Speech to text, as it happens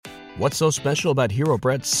What's so special about Hero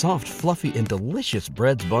Bread's soft, fluffy, and delicious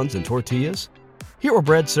breads, buns, and tortillas? Hero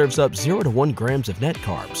Bread serves up 0 to 1 grams of net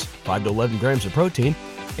carbs, 5 to 11 grams of protein,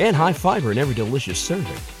 and high fiber in every delicious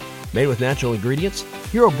serving. Made with natural ingredients,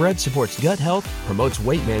 Hero Bread supports gut health, promotes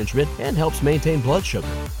weight management, and helps maintain blood sugar.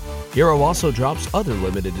 Hero also drops other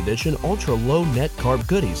limited edition ultra-low net carb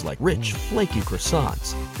goodies like rich, flaky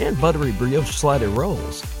croissants and buttery brioche slider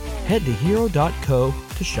rolls. Head to hero.co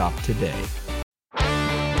to shop today.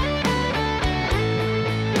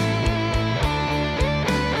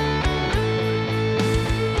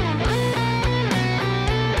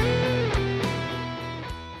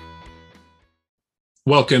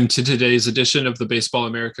 Welcome to today's edition of the Baseball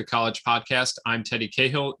America College Podcast. I'm Teddy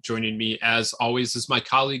Cahill. Joining me, as always, is my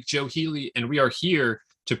colleague Joe Healy, and we are here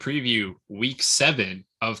to preview Week 7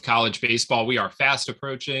 of college baseball. We are fast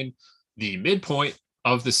approaching the midpoint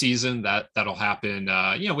of the season. That'll happen,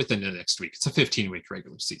 within the next week. It's a 15-week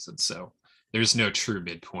regular season, so there's no true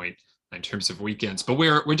midpoint in terms of weekends. But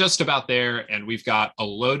we're just about there, and we've got a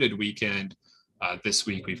loaded weekend this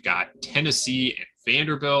week. We've got Tennessee and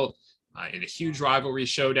Vanderbilt in a huge rivalry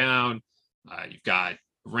showdown. You've got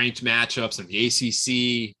ranked matchups in the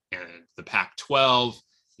ACC and the Pac-12.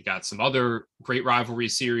 You got some other great rivalry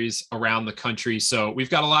series around the country. So we've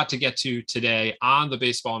got a lot to get to today on the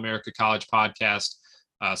Baseball America College Podcast.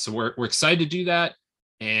 So we're excited to do that.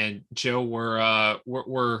 And Joe,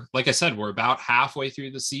 we're like I said, we're about halfway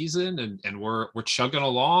through the season, and we're chugging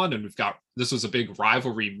along. And this was a big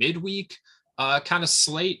rivalry midweek kind of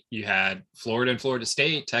slate. You had Florida and Florida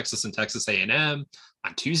State, Texas and Texas A&M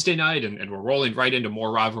on Tuesday night, and we're rolling right into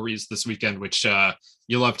more rivalries this weekend, which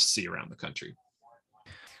you love to see around the country.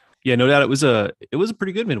 Yeah, no doubt. It was a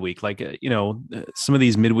pretty good midweek. Some of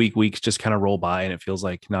these midweek weeks just kind of roll by, and it feels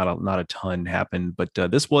like not a ton happened. But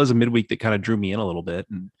this was a midweek that kind of drew me in a little bit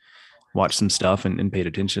and watched some stuff and paid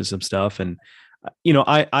attention to some stuff. And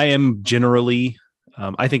I am generally,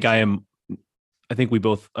 I think we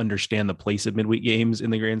both understand the place of midweek games in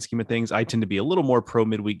the grand scheme of things. I tend to be a little more pro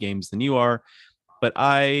midweek games than you are, but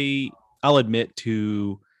I'll admit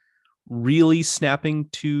to really snapping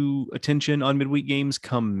to attention on midweek games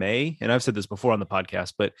come May. And I've said this before on the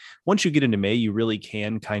podcast, but once you get into May, you really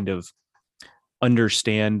can kind of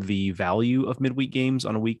understand the value of midweek games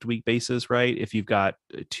on a week-to-week basis, right? If you've got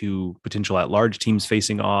two potential at-large teams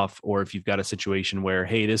facing off, or if you've got a situation where,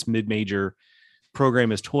 hey, this mid-major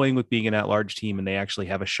program is toying with being an at-large team and they actually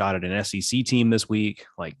have a shot at an SEC team this week,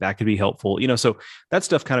 like that could be helpful. So that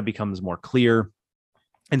stuff kind of becomes more clear.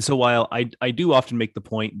 And so while I do often make the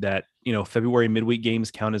point that, February midweek games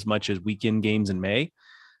count as much as weekend games in May,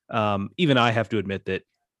 even I have to admit that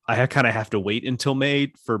I kind of have to wait until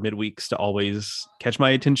May for midweeks to always catch my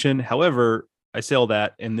attention. However, I say all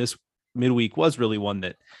that, and this midweek was really one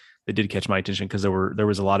that did catch my attention because there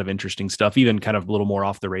was a lot of interesting stuff, even kind of a little more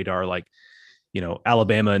off the radar, like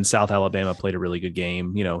Alabama and South Alabama played a really good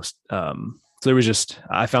game, so there was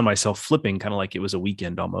I found myself flipping kind of like it was a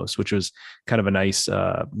weekend almost, which was kind of a nice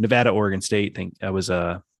Nevada, Oregon State thing. I was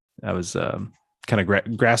kind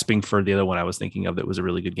of grasping for the other one I was thinking of that was a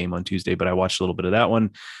really good game on Tuesday, but I watched a little bit of that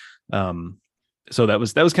one. So that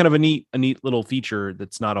was kind of a neat little feature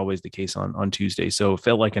that's not always the case on Tuesday. So it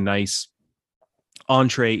felt like a nice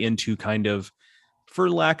entree into kind of, for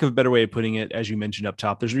lack of a better way of putting it, as you mentioned up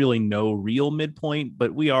top, there's really no real midpoint,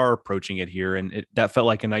 but we are approaching it here. And that felt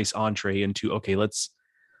like a nice entree into, okay, let's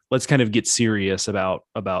kind of get serious about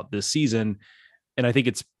this season. And I think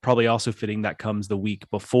it's probably also fitting that comes the week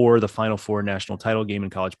before the Final Four national title game in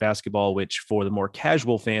college basketball, which for the more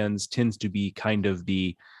casual fans tends to be kind of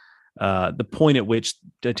the point at which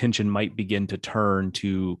attention might begin to turn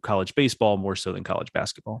to college baseball more so than college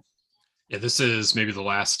basketball. Yeah, this is maybe the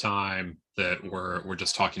last time that we're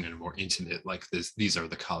just talking in a more intimate, like this. These are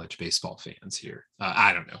the college baseball fans here.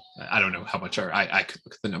 I don't know how much I could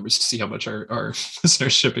look at the numbers to see how much our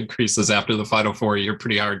listenership increases after the Final Four. You're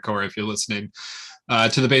pretty hardcore if you're listening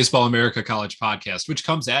to the Baseball America College Podcast, which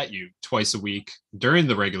comes at you twice a week during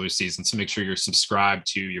the regular season. So make sure you're subscribed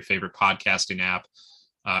to your favorite podcasting app.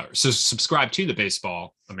 So subscribe to the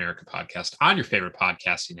Baseball America Podcast on your favorite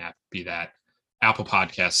podcasting app, be that Apple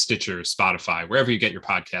Podcasts, Stitcher, Spotify, wherever you get your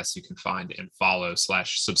podcasts, you can find and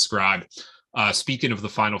follow/subscribe. Speaking of the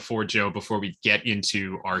Final Four, Joe, before we get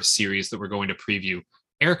into our series that we're going to preview,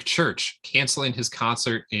 Eric Church canceling his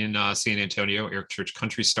concert in San Antonio. Eric Church,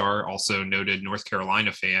 country star, also noted North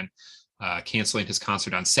Carolina fan, canceling his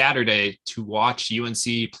concert on Saturday to watch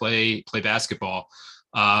UNC play basketball.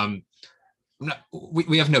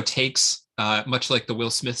 We have no takes much like the Will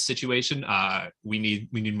Smith situation, we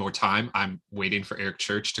need more time. I'm waiting for Eric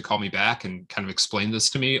Church to call me back and kind of explain this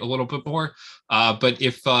to me a little bit more. But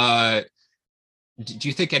if do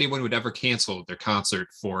you think anyone would ever cancel their concert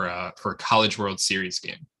for a College World Series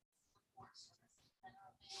game?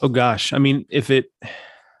 Oh gosh, I mean, if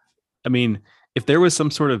there was some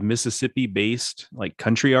sort of Mississippi-based like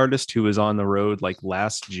country artist who was on the road like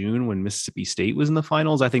last June when Mississippi State was in the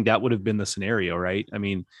finals, I think that would have been the scenario, right? I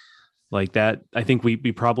mean, like that, I think we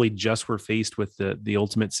probably just were faced with the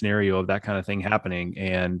ultimate scenario of that kind of thing happening,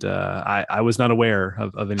 and I was not aware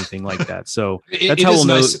of anything like that. So that's how we'll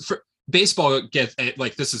know. Baseball gets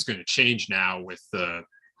like, this is going to change now with the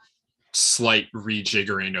slight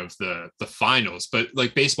rejiggering of the finals, but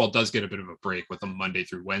like baseball does get a bit of a break with a Monday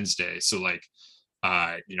through Wednesday. So like,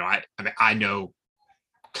 you know, I know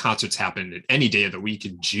concerts happen at any day of the week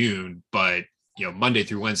in June, but you know, Monday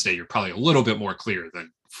through Wednesday, you're probably a little bit more clear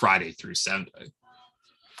than Friday through Sunday.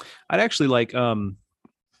 I'd actually like, I'd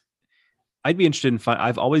be interested in,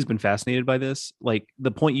 I've always been fascinated by this. Like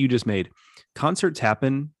the point you just made, concerts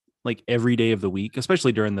happen like every day of the week,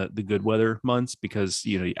 especially during the good weather months, because,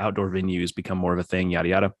 you know, outdoor venues become more of a thing, yada,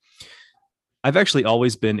 yada. I've actually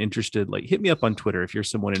always been interested, like hit me up on Twitter if you're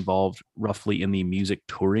someone involved roughly in the music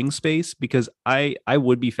touring space, because I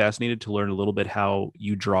would be fascinated to learn a little bit how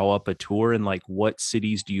you draw up a tour and like what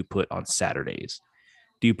cities do you put on Saturdays?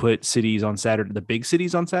 Do you put cities on Saturday, the big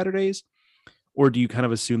cities on Saturdays? Or do you kind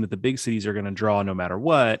of assume that the big cities are going to draw no matter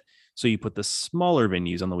what? So you put the smaller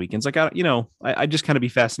venues on the weekends. Like, I just kind of be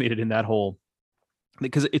fascinated in that whole,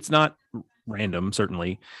 because it's not random,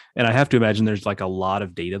 certainly. And I have to imagine there's like a lot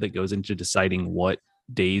of data that goes into deciding what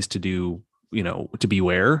days to do, you know, to be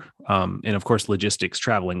where. And of course, logistics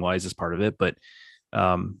traveling wise is part of it. But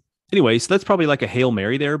anyway, so that's probably like a Hail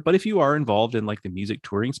Mary there. But if you are involved in like the music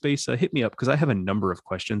touring space, hit me up, because I have a number of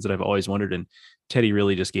questions that I've always wondered. And Teddy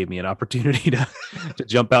really just gave me an opportunity to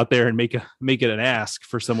jump out there and make it an ask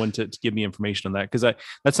for someone to give me information on that. Because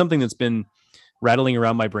that's something that's been rattling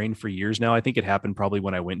around my brain for years now. I think it happened probably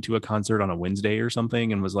when I went to a concert on a Wednesday or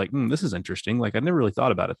something and was like, this is interesting. Like, I've never really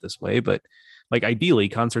thought about it this way. But like ideally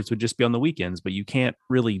concerts would just be on the weekends, but you can't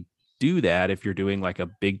really do that if you're doing like a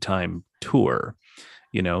big time tour.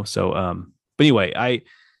 You know, so but anyway,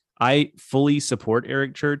 I fully support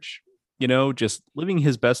Eric Church, you know, just living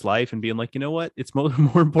his best life and being like, you know what, it's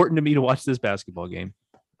more important to me to watch this basketball game.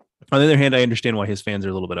 On the other hand, I understand why his fans are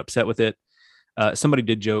a little bit upset with it. Somebody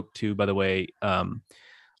did joke too, by the way.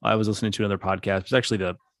 I was listening to another podcast. It was actually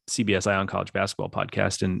the CBS Eye on College Basketball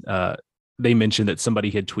podcast, and they mentioned that somebody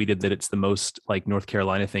had tweeted that it's the most like North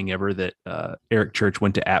Carolina thing ever that Eric Church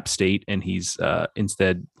went to App State and he's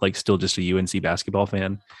instead like still just a UNC basketball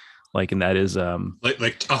fan. Like, and that is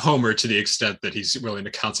like a homer to the extent that he's willing to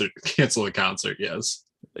cancel a concert. Yes.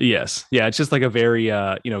 Yes. Yeah. It's just like a very,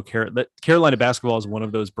 Carolina basketball is one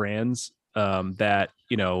of those brands that,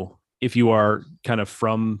 you know, if you are kind of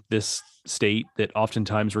from this state, that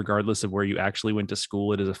oftentimes, regardless of where you actually went to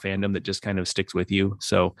school, it is a fandom that just kind of sticks with you.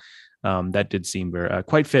 So that did seem very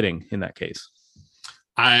quite fitting in that case.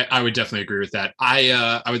 I would definitely agree with that.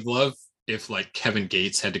 I would love if like Kevin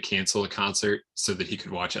Gates had to cancel a concert so that he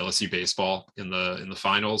could watch LSU baseball in the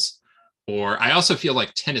finals. Or I also feel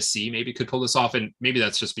like Tennessee maybe could pull this off, and maybe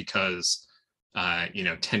that's just because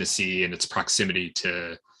Tennessee and its proximity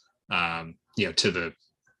to to the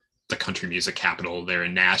country music capital there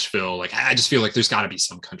in Nashville. Like, I just feel like there's got to be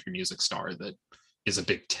some country music star that is a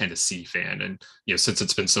big Tennessee fan, and since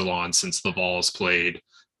it's been so long since the Vols played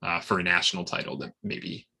for a national title, that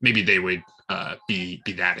maybe they would be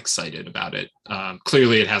that excited about it.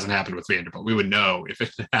 Clearly, it hasn't happened with Vanderbilt. We would know if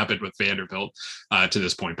it happened with Vanderbilt to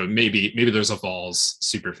this point, but maybe there's a Vols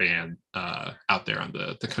super fan out there on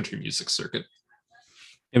the country music circuit.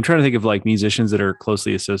 I'm trying to think of like musicians that are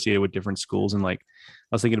closely associated with different schools, and like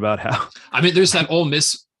I was thinking about how there's that Ole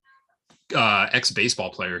Miss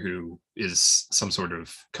ex-baseball player who is some sort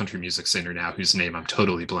of country music singer now, whose name I'm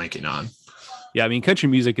totally blanking on. Yeah, country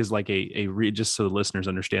music is like just so the listeners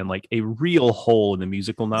understand, like a real hole in the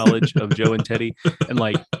musical knowledge of Joe and Teddy. And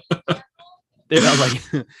like,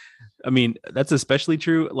 that's especially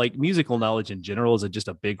true. Like, musical knowledge in general is just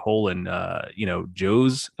a big hole in,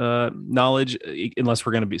 Joe's knowledge, unless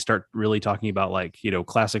we're going to start really talking about like,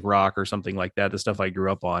 classic rock or something like that, the stuff I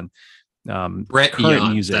grew up on. Brett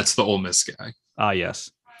Eon, music. That's the Ole Miss guy. Ah,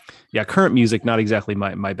 yes. Yeah, current music, not exactly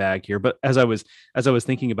my bag here. But as I was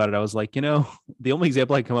thinking about it, I was like, the only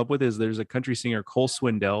example I come up with is there's a country singer, Cole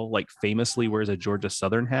Swindell, like famously wears a Georgia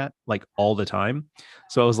Southern hat like all the time.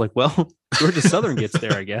 So I was like, well, Georgia Southern gets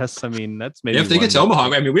there, I guess. That's maybe if they get to Omaha.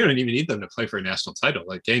 We don't even need them to play for a national title.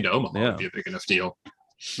 Like, getting to Omaha would be a big enough deal.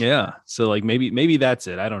 Yeah. So like maybe that's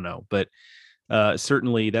it. I don't know, but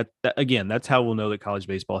certainly that again, that's how we'll know that college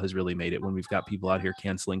baseball has really made it, when we've got people out here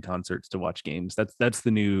canceling concerts to watch games. That's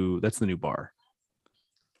the new bar.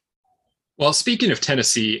 Well, speaking of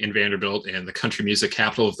Tennessee and Vanderbilt and the country music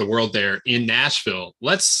capital of the world there in Nashville,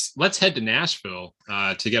 let's head to Nashville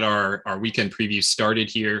to get our weekend preview started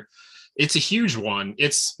here. It's a huge one.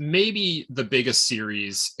 It's maybe the biggest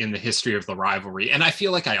series in the history of the rivalry. And I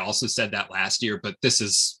feel like I also said that last year, but this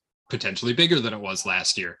is potentially bigger than it was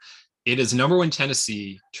last year. It is number one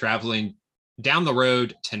Tennessee traveling down the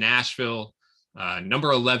road to Nashville,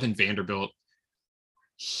 number 11 Vanderbilt.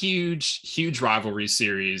 Huge rivalry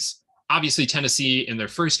series. Obviously, Tennessee in their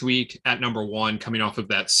first week at number one, coming off of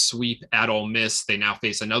that sweep at Ole Miss. They now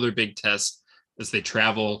face another big test as they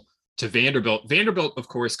travel to Vanderbilt. Vanderbilt, of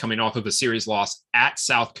course, coming off of a series loss at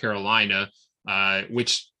South Carolina,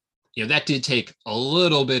 which, that did take a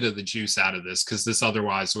little bit of the juice out of this, because this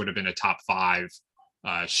otherwise would have been a top five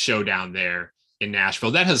showdown there in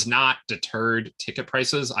Nashville. That has not deterred ticket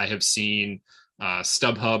prices. I have seen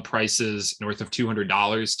StubHub prices north of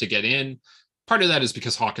 $200 to get in. Part of that is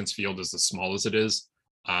because Hawkins Field is as small as it is.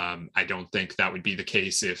 I don't think that would be the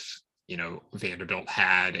case if, Vanderbilt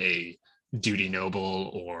had a Dudy Noble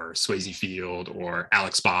or Swayze Field or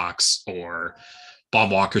Alex Box or Bob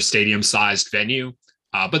Walker Stadium sized venue.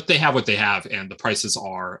 But they have what they have, and the prices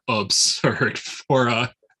are absurd for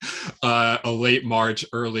a late March,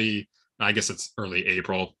 I guess it's early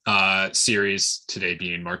April series, today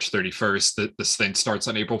being March 31st. This thing starts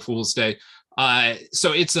on April Fool's Day.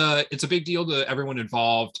 So it's a big deal to everyone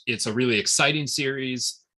involved. It's a really exciting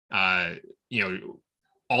series.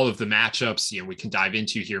 All of the matchups, we can dive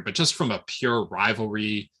into here, but just from a pure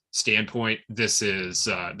rivalry standpoint, this is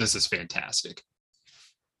fantastic.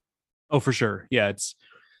 Oh, for sure. Yeah. It's,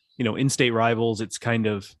 in-state rivals. It's kind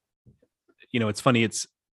of, it's funny.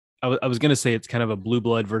 I was going to say it's kind of a blue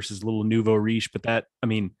blood versus little nouveau riche, but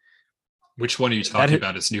which one are you talking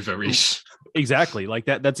about as nouveau riche? Exactly. Like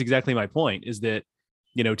that's exactly my point, is that,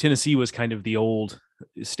 Tennessee was kind of the old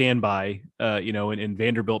standby, and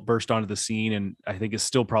Vanderbilt burst onto the scene, and I think is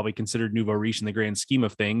still probably considered nouveau riche in the grand scheme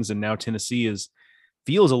of things. And now Tennessee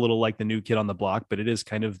feels a little like the new kid on the block, but it is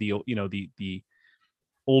kind of the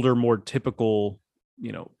older, more typical,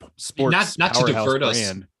 sports not to divert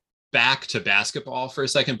brand. Us back to basketball for a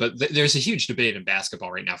second, but there's a huge debate in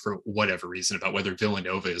basketball right now, for whatever reason, about whether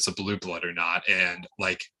Villanova is a blue blood or not. And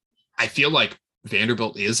I feel like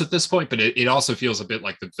Vanderbilt is at this point, but it also feels a bit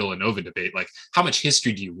like the Villanova debate. Like, how much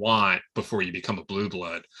history do you want before you become a blue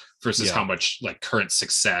blood versus how much current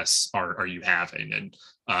success are you having?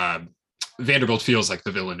 And Vanderbilt feels like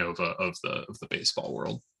the Villanova of the baseball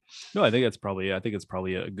world. No, I think it's probably a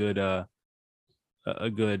good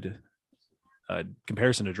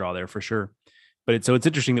comparison to draw there, for sure. But it's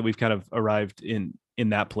interesting that we've kind of arrived in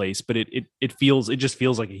that place, but it just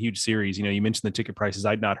feels like a huge series. You mentioned the ticket prices.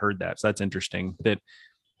 I'd not heard that. So that's interesting that,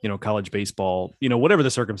 college baseball, whatever the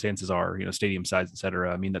circumstances are, stadium size, et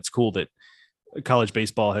cetera. That's cool that college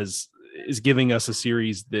baseball is giving us a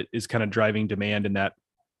series that is kind of driving demand in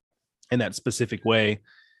that specific way.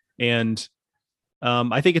 And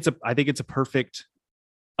I think it's a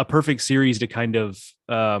perfect series to kind of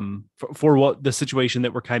for what the situation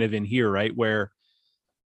that we're kind of in here, right? Where,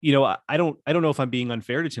 I don't know if I'm being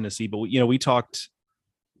unfair to Tennessee, but we talked,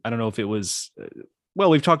 I don't know if it was,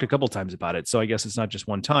 we've talked a couple times about it, so I guess it's not just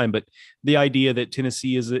one time, but the idea that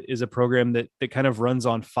Tennessee is a program that kind of runs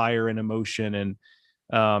on fire and emotion,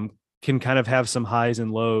 and can kind of have some highs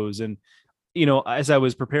and lows. And, as I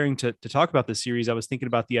was preparing to talk about this series, I was thinking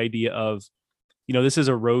about the idea of, this is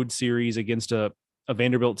a road series against a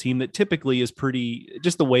Vanderbilt team that typically is pretty,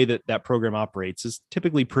 just the way that program operates is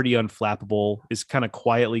typically pretty unflappable, is kind of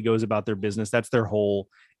quietly goes about their business. That's their whole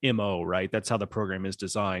MO, right? That's how the program is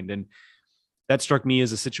designed. And that struck me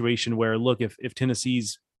as a situation where, look, if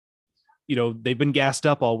Tennessee's, they've been gassed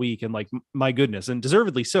up all week, and my goodness, and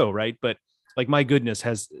deservedly so, right? But my goodness,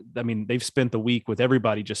 they've spent the week with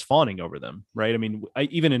everybody just fawning over them, right?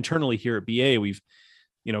 Even internally here at BA, we've,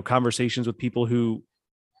 conversations with people who,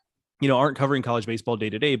 aren't covering college baseball day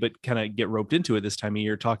to day, but kind of get roped into it this time of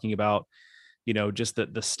year, talking about, just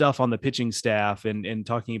the stuff on the pitching staff, and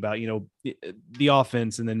talking about, the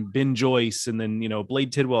offense, and then Ben Joyce, and then,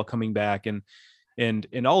 Blade Tidwell coming back, and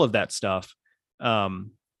all of that stuff.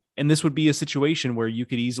 And this would be a situation where you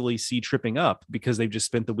could easily see tripping up because they've just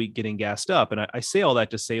spent the week getting gassed up. And I say all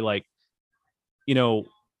that to say,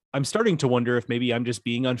 I'm starting to wonder if maybe I'm just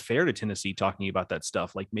being unfair to Tennessee talking about that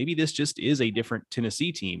stuff. Maybe this just is a different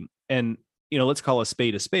Tennessee team. And, let's call a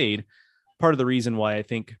spade a spade. Part of the reason why I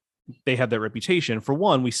think they have that reputation. For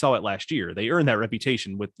one, we saw it last year. They earned that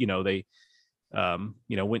reputation with, they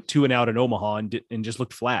went 2-0 in Omaha and just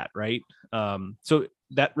looked flat. Right. So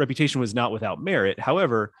that reputation was not without merit.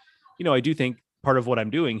 However, I do think part of what I'm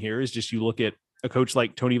doing here is just, you look at a coach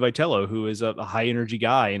like Tony Vitello, who is a high energy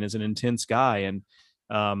guy and is an intense guy, and,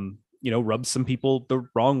 rubs some people the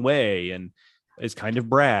wrong way and is kind of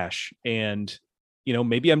brash. And,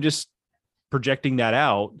 maybe I'm just projecting that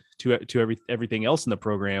out to everything else in the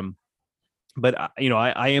program. But,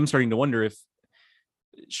 I am starting to wonder if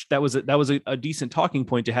that was a decent talking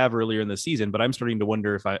point to have earlier in the season, but I'm starting to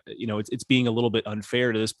wonder if it's being a little bit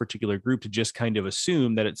unfair to this particular group to just kind of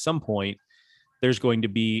assume that at some point there's going to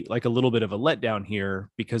be like a little bit of a letdown here,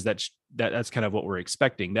 because that's kind of what we're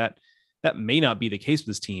expecting. That may not be the case with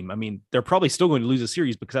this team. I mean, they're probably still going to lose a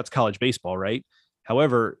series because that's college baseball, right?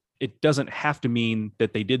 However, it doesn't have to mean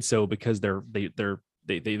that they did so because they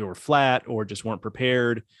were flat or just weren't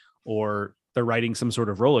prepared, or they're riding some sort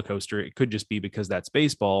of roller coaster. It could just be because that's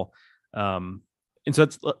baseball. And so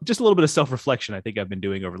it's just a little bit of self-reflection I think I've been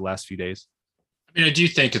doing over the last few days. I mean, I do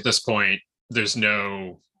think at this point, there's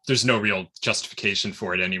no real justification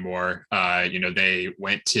for it anymore. They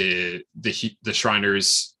went to the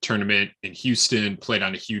Shriners tournament in Houston, played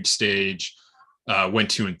on a huge stage, went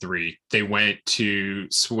 2-3. They went to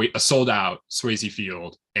a sold out Swayze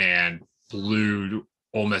Field and blew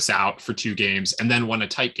Ole Miss out for 2 games, and then won a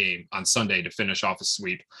tight game on Sunday to finish off a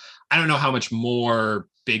sweep. I don't know how much more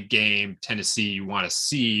big game Tennessee you want to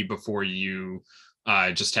see before you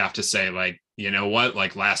just have to say, like, you know what,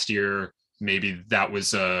 like last year, maybe that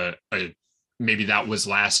was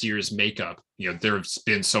last year's makeup. There's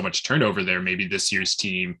been so much turnover there. Maybe this year's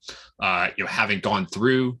team, having gone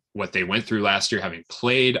through what they went through last year, having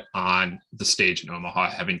played on the stage in Omaha,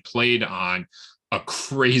 having played on a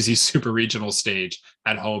crazy super regional stage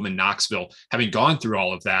at home in Knoxville, having gone through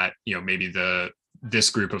all of that, maybe this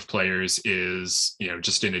group of players is,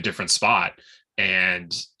 just in a different spot.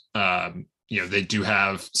 And, they do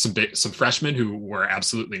have some freshmen who were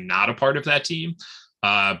absolutely not a part of that team.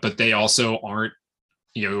 But they also aren't,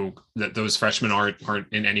 that those freshmen aren't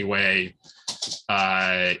in any way,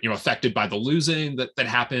 affected by the losing that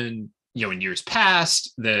happened, in years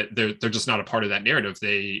past. That they're just not a part of that narrative.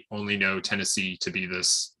 They only know Tennessee to be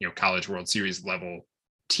this, College World Series level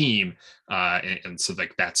team. And so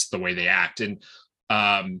like, that's the way they act. And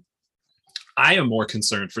I am more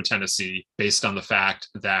concerned for Tennessee based on the fact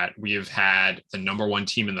that we have had the number 1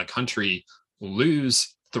 team in the country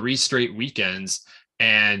lose 3 straight weekends.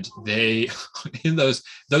 And they, in those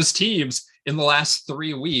teams in the last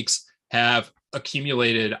 3 weeks, have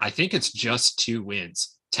accumulated, I think it's just 2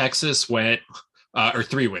 wins. Texas went, or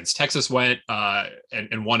 3 wins. Texas went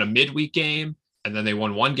and won a midweek game, and then they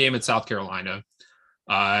won 1 game at South Carolina.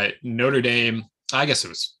 Notre Dame, I guess it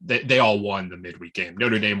was, they all won the midweek game.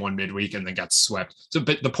 Notre Dame won midweek and then got swept. So,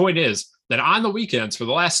 but the point is that on the weekends for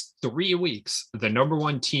the last 3 weeks, the number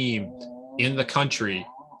 1 team in the country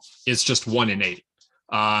is just 1-8.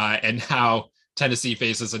 And now Tennessee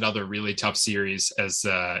faces another really tough series as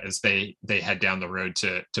they head down the road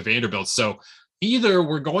to Vanderbilt. So either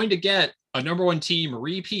we're going to get a number 1 team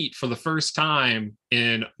repeat for the first time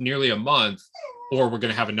in nearly a month, or we're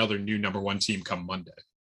going to have another new number 1 team come Monday.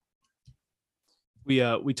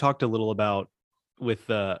 We talked a little about with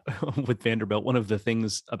Vanderbilt. One of the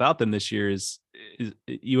things about them this year is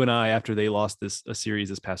you and I, after they lost a series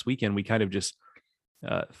this past weekend, we kind of just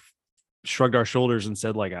shrugged our shoulders and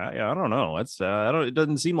said, like, I don't know. It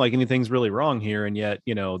doesn't seem like anything's really wrong here. And yet,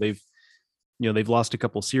 they've lost a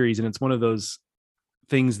couple series, and it's one of those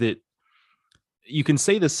things that you can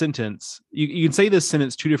say this sentence, you can say this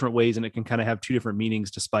sentence 2 different ways, and it can kind of have 2 different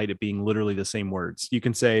meanings despite it being literally the same words. You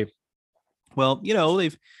can say, well,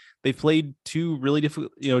 they've played 2 really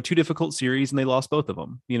difficult, 2 difficult series, and they lost both of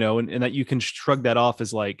them, and that you can shrug that off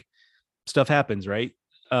as like, stuff happens, right?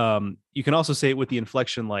 You can also say it with the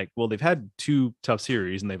inflection, like, well, they've had 2 tough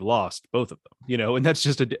series and they've lost both of them, and that's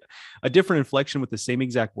just a different inflection with the same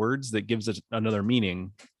exact words that gives it another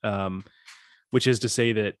meaning, which is to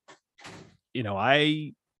say that,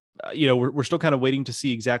 we're still kind of waiting to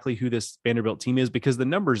see exactly who this Vanderbilt team is, because the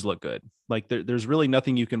numbers look good. Like there's really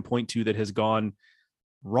nothing you can point to that has gone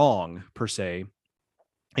wrong per se.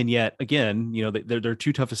 And yet again, they're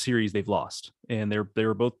 2 toughest series they've lost, and they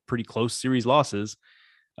were both pretty close series losses.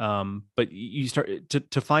 But you start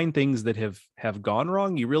to find things that have gone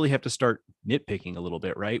wrong. You really have to start nitpicking a little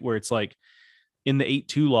bit, right? Where it's like in the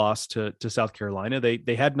 8-2 loss to South Carolina,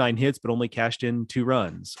 they had 9 hits, but only cashed in 2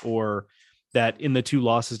 runs, or that in the 2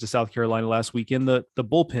 losses to South Carolina last weekend, the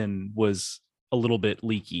bullpen was a little bit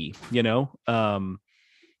leaky,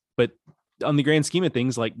 but on the grand scheme of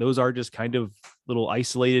things, like those are just kind of little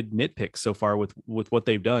isolated nitpicks so far with what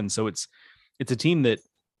they've done. So it's a team that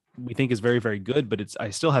we think is very, very good, but I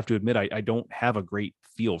still have to admit, I don't have a great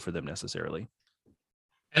feel for them necessarily.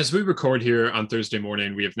 As we record here on Thursday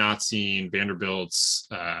morning, we have not seen Vanderbilt's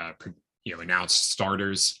announced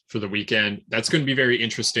starters for the weekend. That's going to be very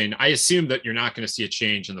interesting. I assume that you're not going to see a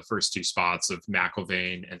change in the first two spots of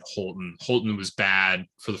McIlvain and Holton. Holton was bad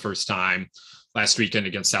for the first time last weekend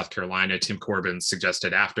against South Carolina. Tim Corbin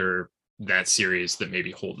suggested after that series that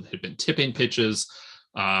maybe Holton had been tipping pitches.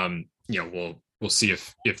 We'll see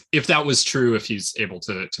if that was true, if he's able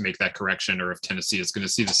to make that correction, or if Tennessee is going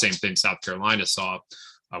to see the same thing South Carolina saw,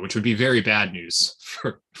 which would be very bad news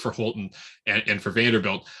for Holton and for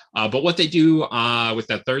Vanderbilt. But what they do with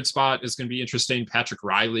that third spot is going to be interesting. Patrick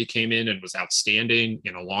Riley came in and was outstanding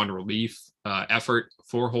in a long relief effort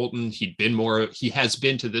for Holton. He has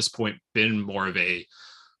been to this point been more of a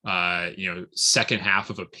second half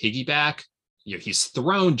of a piggyback. He's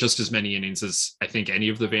thrown just as many innings as I think any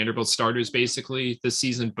of the Vanderbilt starters basically this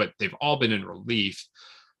season, but they've all been in relief.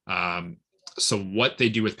 So what they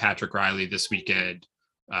do with Patrick Riley this weekend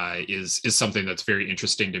is something that's very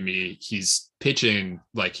interesting to me. He's pitching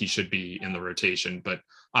like he should be in the rotation, but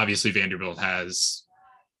obviously Vanderbilt has,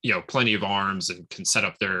 plenty of arms and can set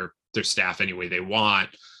up their staff any way they want.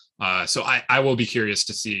 So I will be curious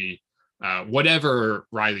to see whatever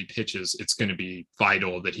Riley pitches, it's going to be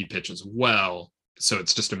vital that he pitches well. So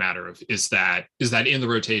it's just a matter of, is that in the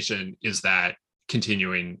rotation? Is that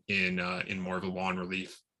continuing in more of a long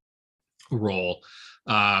relief role?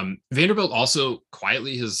 Vanderbilt also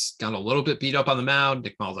quietly has gotten a little bit beat up on the mound.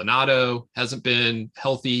 Nick Maldonado hasn't been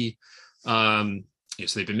healthy. So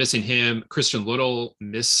they've been missing him. Christian Little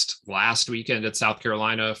missed last weekend at South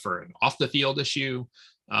Carolina for an off the field issue.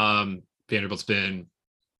 Vanderbilt's been,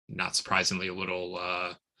 not surprisingly, a little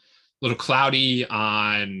cloudy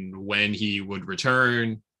on when he would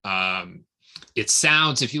return. It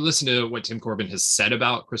sounds, if you listen to what Tim Corbin has said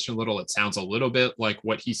about Christian Little, it sounds a little bit like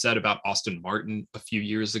what he said about Austin Martin a few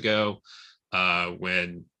years ago,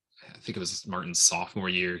 when I think it was Martin's sophomore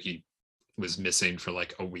year. He was missing for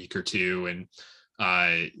like a week or two. And,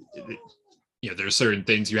 there are certain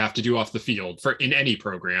things you have to do off the field in any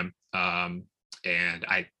program. And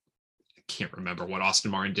I can't remember what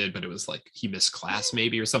Austin Martin did, but it was like he missed class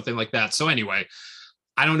maybe or something like that. So anyway,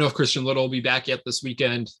 I don't know if Christian Little will be back yet this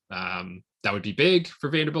weekend. That would be big for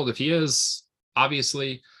Vanderbilt if he is,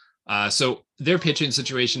 obviously. So their pitching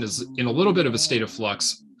situation is in a little bit of a state of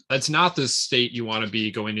flux. That's not the state you want to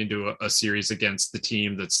be going into a series against the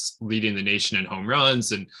team that's leading the nation in home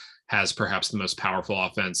runs and has perhaps the most powerful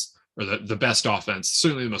offense, or the best offense,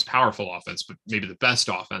 certainly the most powerful offense, but maybe the best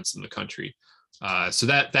offense in the country. So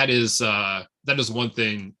that is one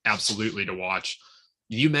thing absolutely to watch.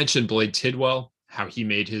 You mentioned Blade Tidwell, how he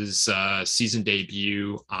made his season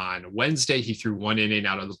debut on Wednesday. He threw one inning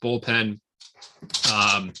out of the bullpen.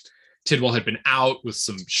 Tidwell had been out with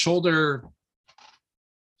some shoulder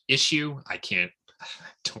issue. I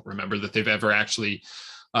don't remember that they've ever actually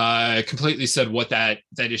completely said what that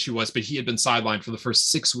issue was, but he had been sidelined for the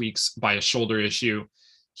first 6 weeks by a shoulder issue.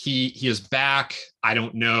 He is back. I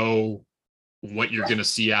don't know what you're going to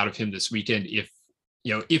see out of him this weekend.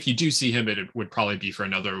 If you do see him, it would probably be for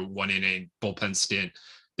another 1 inning bullpen stint.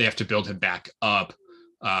 They have to build him back up.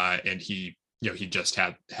 And he just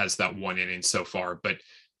has that 1 inning so far, but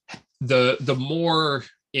the more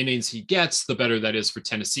innings he gets, the better that is for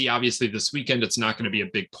Tennessee. Obviously this weekend, it's not going to be a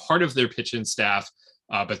big part of their pitching staff,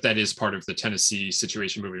 but that is part of the Tennessee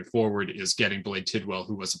situation moving forward, is getting Blade Tidwell,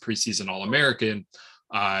 who was a preseason All-American,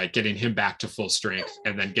 getting him back to full strength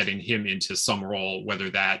and then getting him into some role, whether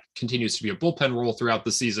that continues to be a bullpen role throughout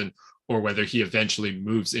the season or whether he eventually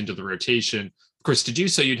moves into the rotation. Of course, to do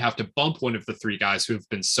so, you'd have to bump one of the three guys who have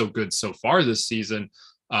been so good so far this season.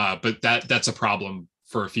 But that's a problem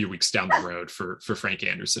for a few weeks down the road for Frank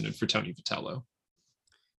Anderson and for Tony Vitello.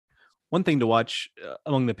 One thing to watch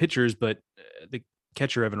among the pitchers, but the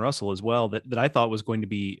catcher Evan Russell as well, that I thought was going to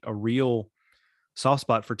be a real soft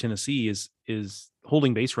spot for Tennessee is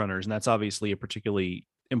holding base runners. And that's obviously a particularly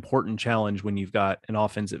important challenge when you've got an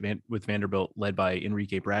offense with Vanderbilt led by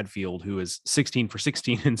Enrique Bradfield, who is 16 for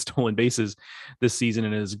 16 in stolen bases this season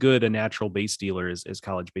and is good a natural base stealer as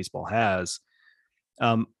college baseball has.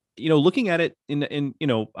 Looking at it in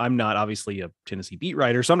I'm not obviously a Tennessee beat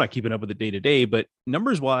writer, so I'm not keeping up with it day to day, but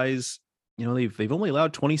numbers wise, they've only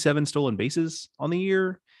allowed 27 stolen bases on the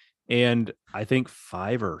year. And I think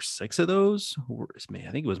 5 or 6 of those I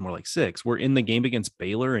think it was more like 6 were in the game against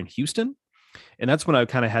Baylor and Houston. And that's when I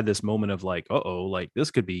kind of had this moment of like, like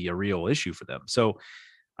this could be a real issue for them. So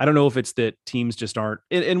I don't know if it's that teams just aren't,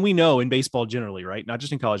 and we know in baseball generally, right? Not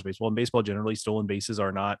just in college baseball, in baseball generally, stolen bases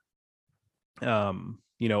are not,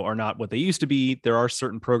 are not what they used to be. There are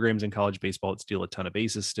certain programs in college baseball that steal a ton of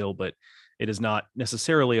bases still, but it is not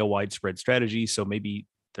necessarily a widespread strategy. So maybe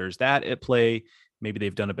there's that at play. Maybe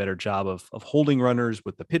they've done a better job of holding runners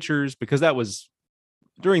with the pitchers, because that was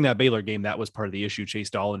during that Baylor game. That was part of the issue. Chase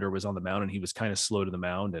Dollander was on the mound and he was kind of slow to the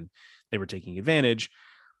mound, and they were taking advantage.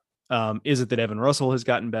 Is it that Evan Russell has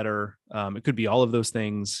gotten better? It could be all of those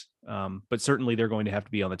things, but certainly they're going to have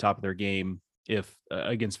to be on the top of their game if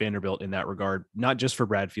against Vanderbilt in that regard, not just for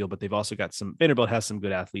Bradfield, but they've also got Vanderbilt has some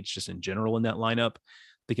good athletes just in general in that lineup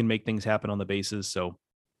that can make things happen on the bases. So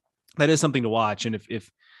that is something to watch. And if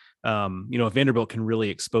Vanderbilt can really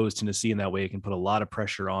expose Tennessee in that way, it can put a lot of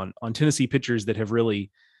pressure on Tennessee pitchers that have really,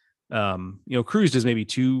 cruised is maybe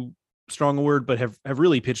too strong a word, but have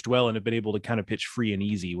really pitched well and have been able to kind of pitch free and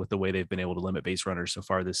easy with the way they've been able to limit base runners so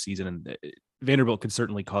far this season. And Vanderbilt could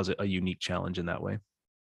certainly cause it a unique challenge in that way.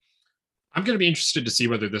 I'm going to be interested to see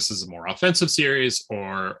whether this is a more offensive series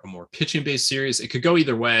or a more pitching based series. It could go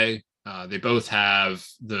either way. They both have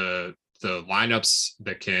the lineups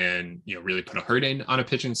that can, really put a hurting on a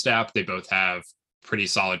pitching staff. They both have pretty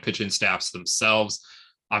solid pitching staffs themselves.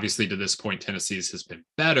 Obviously, to this point, Tennessee's has been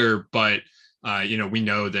better, but we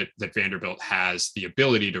know that Vanderbilt has the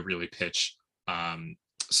ability to really pitch.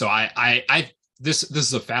 So this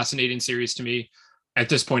is a fascinating series to me. At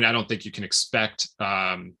this point, I don't think you can expect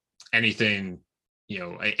anything,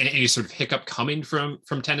 any sort of hiccup coming from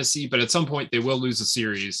Tennessee, but at some point they will lose a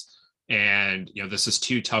series. And, this is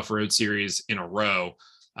 2 tough road series in a row.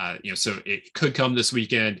 So it could come this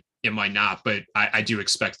weekend. It might not, but I do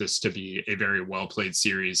expect this to be a very well played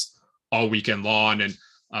series all weekend long. And,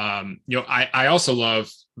 I also love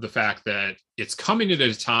the fact that it's coming at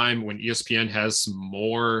a time when ESPN has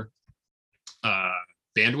more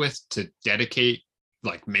bandwidth to dedicate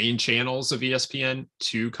like main channels of ESPN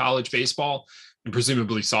to college baseball and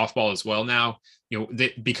presumably softball as well. Now,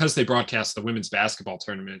 because they broadcast the women's basketball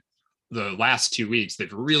tournament the last 2 weeks,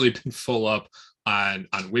 they've really been full up on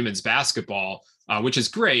women's basketball, which is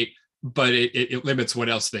great, but it limits what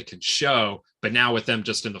else they can show. But now with them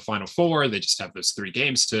just in the Final Four, they just have those 3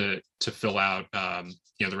 games to fill out,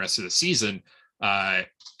 the rest of the season.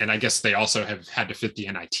 And I guess they also have had to fit the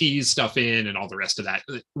NIT stuff in and all the rest of that.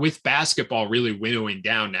 With basketball really winnowing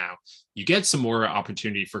down now, you get some more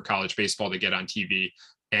opportunity for college baseball to get on TV.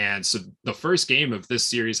 And so the first game of this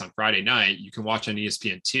series on Friday night, you can watch on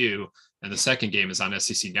ESPN2, and the second game is on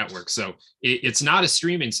SEC Network. So it's not a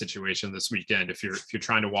streaming situation this weekend if you're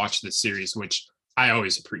trying to watch this series, which I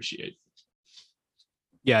always appreciate.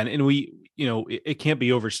 Yeah, and we, it can't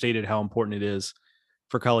be overstated how important it is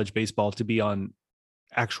for college baseball to be on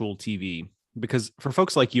actual TV, because for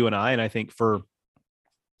folks like you and I think for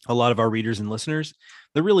a lot of our readers and listeners,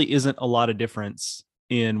 there really isn't a lot of difference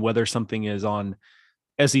in whether something is on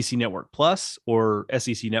SEC Network Plus or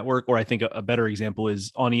SEC Network, or I think a better example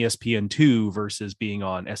is on ESPN2 versus being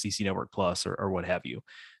on SEC Network Plus or what have you.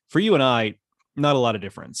 For you and I, not a lot of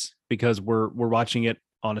difference, because we're watching it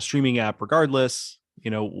on a streaming app regardless.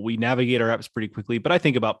 We navigate our apps pretty quickly, but I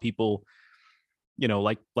think about people,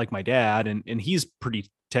 like my dad, and he's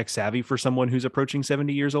pretty tech savvy for someone who's approaching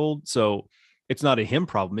 70 years old. So it's not a him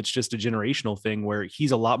problem. It's just a generational thing where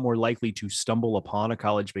he's a lot more likely to stumble upon a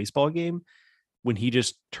college baseball game when he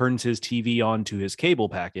just turns his TV on to his cable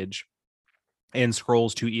package and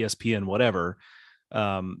scrolls to ESPN, whatever.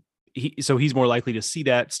 So he's more likely to see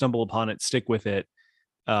that, stumble upon it, stick with it,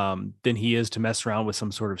 than he is to mess around with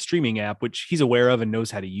some sort of streaming app, which he's aware of and knows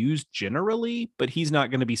how to use generally, but he's not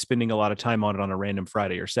going to be spending a lot of time on it on a random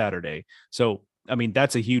Friday or Saturday. So, I mean,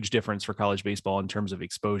 that's a huge difference for college baseball in terms of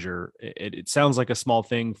exposure. It sounds like a small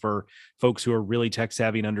thing for folks who are really tech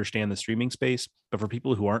savvy and understand the streaming space, but for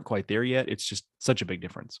people who aren't quite there yet, it's just such a big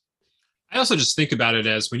difference. I also just think about it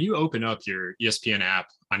as when you open up your ESPN app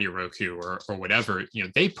on your Roku or whatever,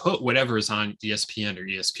 they put whatever is on ESPN or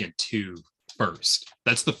ESPN2 first.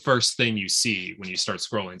 That's the first thing you see when you start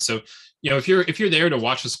scrolling. So, if you're there to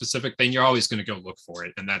watch a specific thing, you're always going to go look for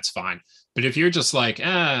it, and that's fine. But if you're just like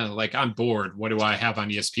I'm bored, what do I have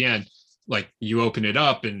on ESPN? Like, you open it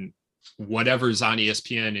up and whatever's on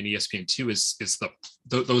ESPN and ESPN2 is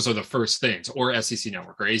those are the first things, or SEC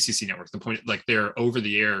Network or ACC Network. The point, like, their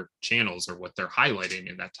over-the-air channels are what they're highlighting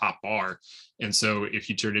in that top bar. And so if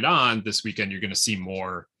you turn it on this weekend, you're going to see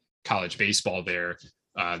more college baseball there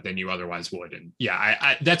than you otherwise would. And yeah,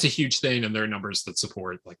 I that's a huge thing. And there are numbers that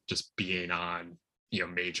support like just being on,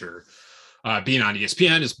 major, being on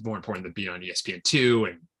ESPN is more important than being on ESPN2,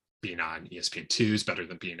 and being on ESPN2 is better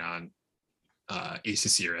than being on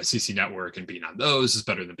ACC or SEC network, and being on those is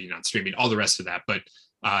better than being on streaming, all the rest of that. But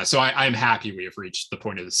so I'm happy we have reached the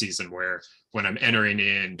point of the season where when I'm entering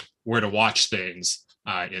in where to watch things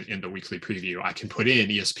in the weekly preview, I can put in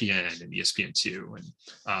ESPN and ESPN2 and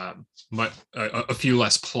a few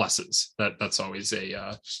less pluses. That's always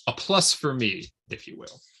a plus for me, if you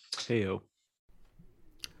will. Heyo.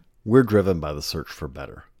 We're driven by the search for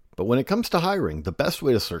better. But when it comes to hiring, the best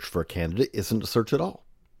way to search for a candidate isn't to search at all.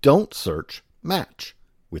 Don't search, match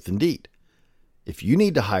with Indeed. If you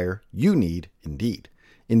need to hire, you need Indeed.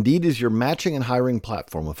 Indeed is your matching and hiring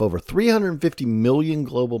platform with over 350 million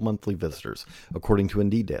global monthly visitors, according to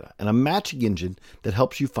Indeed data, and a matching engine that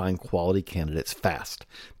helps you find quality candidates fast.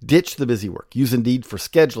 Ditch the busy work. Use Indeed for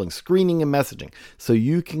scheduling, screening, and messaging so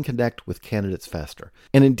you can connect with candidates faster.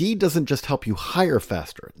 And Indeed doesn't just help you hire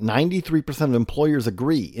faster. 93% of employers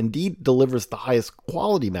agree Indeed delivers the highest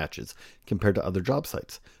quality matches compared to other job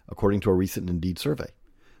sites, according to a recent Indeed survey.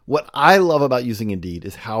 What I love about using Indeed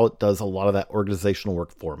is how it does a lot of that organizational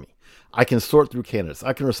work for me. I can sort through candidates.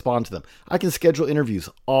 I can respond to them. I can schedule interviews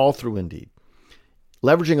all through Indeed.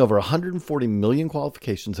 Leveraging over 140 million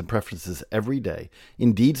qualifications and preferences every day,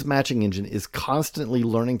 Indeed's matching engine is constantly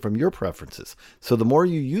learning from your preferences. So the more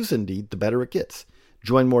you use Indeed, the better it gets.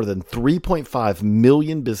 Join more than 3.5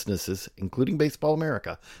 million businesses, including Baseball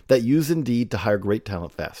America, that use Indeed to hire great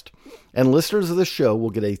talent fast. And listeners of the show will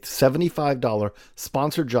get a $75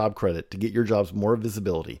 sponsored job credit to get your jobs more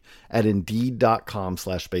visibility at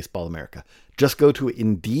Indeed.com/BaseballAmerica. Just go to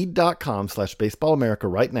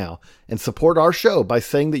Indeed.com/BaseballAmerica right now and support our show by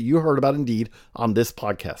saying that you heard about Indeed on this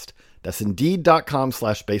podcast. That's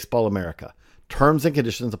Indeed.com/BaseballAmerica. Terms and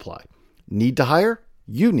conditions apply. Need to hire?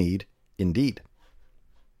 You need Indeed.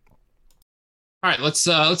 All right, let's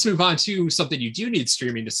move on to something you do need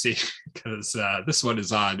streaming to see, because this one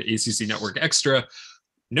is on ACC Network Extra.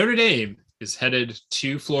 Notre Dame is headed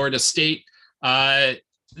to Florida State.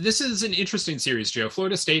 This is an interesting series, Joe.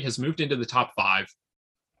 Florida State has moved into the top 5.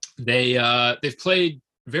 They've played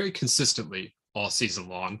very consistently all season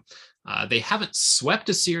long. They haven't swept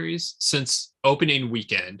a series since opening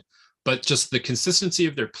weekend, but just the consistency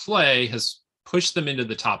of their play has pushed them into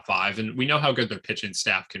the top 5. And we know how good their pitching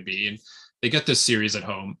staff can be. And they get this series at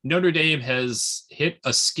home. Notre Dame has hit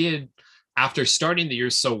a skid after starting the year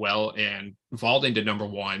so well and vaulting to number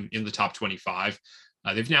 1 in the top 25.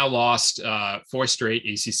 They've now lost 4 straight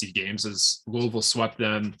ACC games as Louisville swept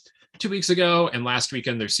them 2 weeks ago. And last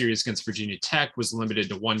weekend, their series against Virginia Tech was limited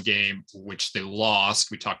to 1 game, which they lost.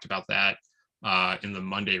 We talked about that in the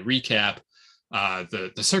Monday recap.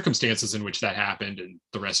 The circumstances in which that happened, and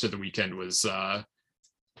the rest of the weekend was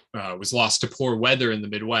lost to poor weather in the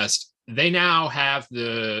Midwest. They now have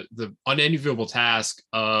the unenviable task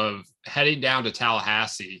of heading down to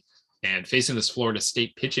Tallahassee and facing this Florida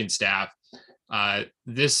State pitching staff.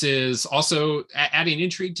 This is also adding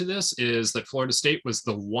intrigue to this is that Florida State was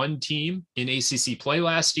the one team in ACC play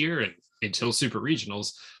last year and until Super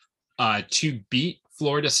Regionals to beat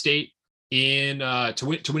Florida State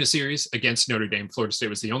to win a series against Notre Dame. Florida State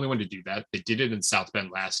was the only one to do that. They did it in South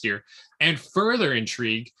Bend last year. And further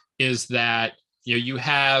intrigue is that you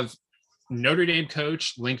have Notre Dame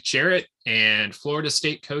coach Link Jarrett and Florida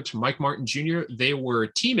State coach Mike Martin Jr. They were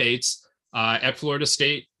teammates at Florida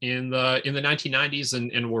State in the 1990s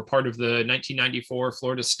and were part of the 1994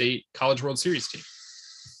 Florida State College World Series team.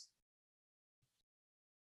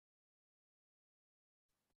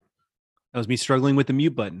 That was me struggling with the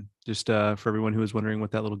mute button, just for everyone who was wondering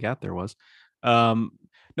what that little gap there was. No,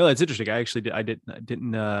 that's interesting. I actually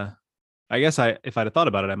didn't. I guess if I'd have thought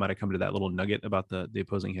about it, I might have come to that little nugget about the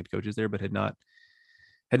opposing head coaches there, but had not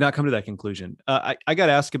come to that conclusion. I got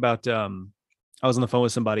asked about. I was on the phone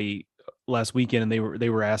with somebody last weekend, and they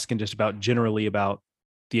were asking just about generally about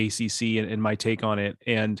the ACC and my take on it.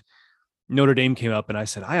 And Notre Dame came up, and I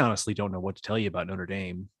said, I honestly don't know what to tell you about Notre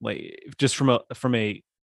Dame. Like, just from a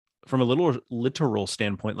little literal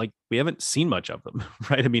standpoint, like, we haven't seen much of them,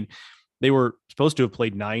 right? I mean, they were supposed to have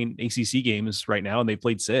played 9 ACC games right now, and they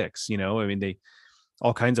played 6. I mean, they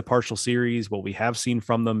all kinds of partial series. What we have seen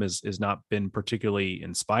from them is not been particularly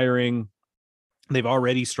inspiring. They've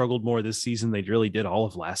already struggled more this season. They really did all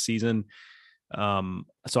of last season. So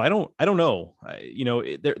I don't know.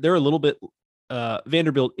 They're a little bit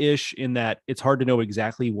Vanderbilt-ish in that it's hard to know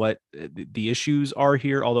exactly what the issues are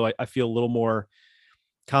here. Although I feel a little more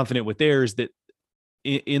confident with theirs that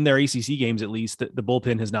in their ACC games, at least, the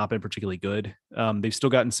bullpen has not been particularly good. They've still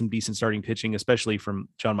gotten some decent starting pitching, especially from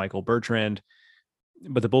John Michael Bertrand,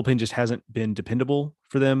 but the bullpen just hasn't been dependable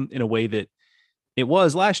for them in a way that it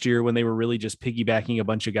was last year when they were really just piggybacking a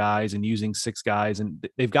bunch of guys and using 6 guys. And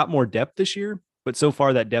they've got more depth this year, but so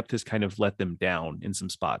far that depth has kind of let them down in some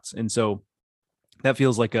spots. And so that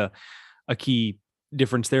feels like a key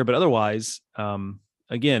difference there. But otherwise,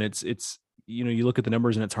 again, it's, you look at the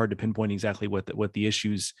numbers and it's hard to pinpoint exactly what the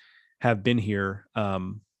issues have been here.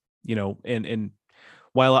 And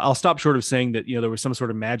while I'll stop short of saying that, there was some sort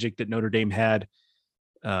of magic that Notre Dame had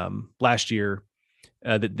last year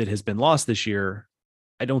that has been lost this year,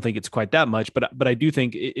 I don't think it's quite that much, but I do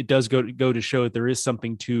think it does go to show that there is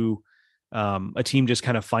something to a team just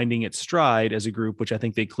kind of finding its stride as a group, which I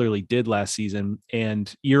think they clearly did last season.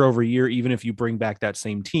 And year over year, even if you bring back that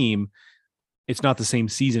same team, it's not the same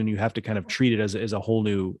season. You have to kind of treat it as a whole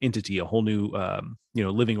new entity, a whole new,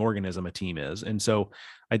 living organism a team is. And so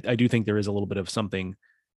I do think there is a little bit of something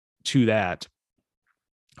to that.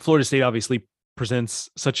 Florida State obviously presents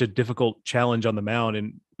such a difficult challenge on the mound.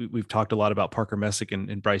 And we've talked a lot about Parker Messick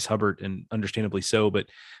and Bryce Hubbard, and understandably so, but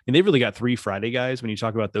they've really got 3 Friday guys when you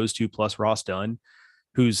talk about those two plus Ross Dunn,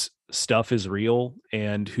 whose stuff is real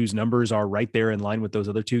and whose numbers are right there in line with those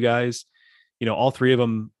other 2 guys. All 3 of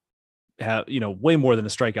them have, way more than a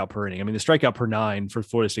strikeout per inning. I mean, the strikeout per 9 for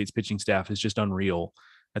Florida State's pitching staff is just unreal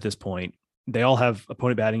at this point. They all have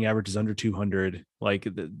opponent batting averages under 200. Like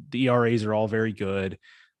the ERAs are all very good.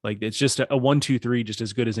 Like it's just a 1-2-3, just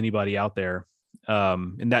as good as anybody out there.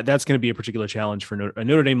 And that's going to be a particular challenge for a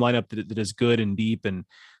Notre Dame lineup that is good and deep and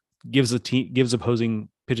gives opposing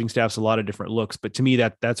pitching staffs a lot of different looks. But to me,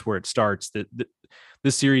 that's where it starts.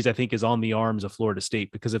 This series, I think, is on the arms of Florida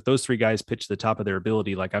State, because if those 3 guys pitch the top of their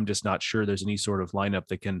ability, like I'm just not sure there's any sort of lineup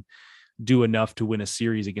that can do enough to win a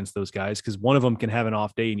series against those guys, because one of them can have an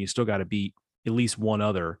off day and you still got to beat at least one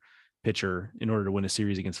other pitcher in order to win a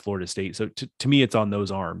series against Florida State. So to me, it's on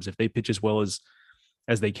those arms. If they pitch as well as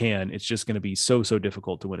they can, it's just going to be so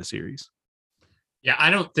difficult to win a series. Yeah, I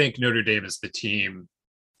don't think Notre Dame is the team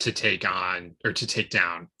to take on or to take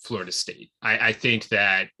down Florida State. I think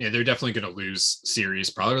that they're definitely going to lose series,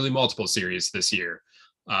 probably multiple series this year.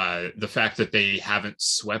 The fact that they haven't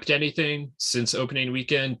swept anything since opening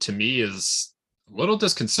weekend to me is a little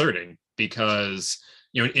disconcerting, because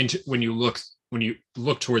when you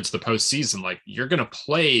look towards the postseason, like you're going to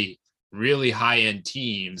play really high end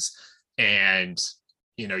teams, and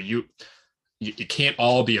you can't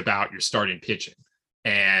all be about your starting pitching.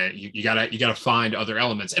 And you gotta find other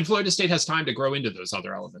elements. And Florida State has time to grow into those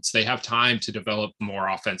other elements. They have time to develop more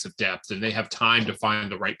offensive depth, and they have time to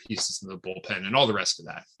find the right pieces in the bullpen and all the rest of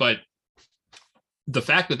that. But the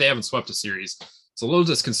fact that they haven't swept a series, it's a little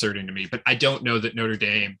disconcerting to me. But I don't know that Notre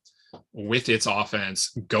Dame, with its offense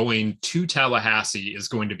going to Tallahassee, is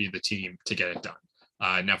going to be the team to get it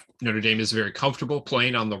done. Now, Notre Dame is very comfortable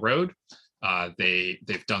playing on the road.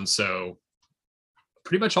 They've done so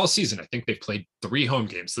pretty much all season. I think they've played 3 home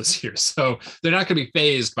games this year, so they're not going to be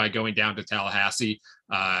fazed by going down to Tallahassee,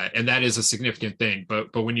 and that is a significant thing.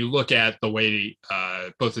 But when you look at the way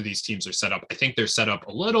both of these teams are set up, I think they're set up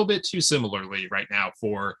a little bit too similarly right now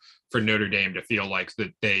for Notre Dame to feel like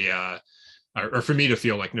that they or for me to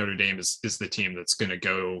feel like Notre Dame is the team that's going to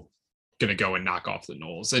go and knock off the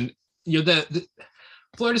Noles. And the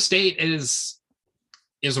Florida State is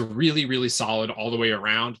a really, really solid all the way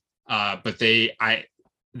around. But they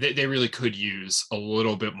really could use a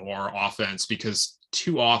little bit more offense, because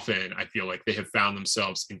too often I feel like they have found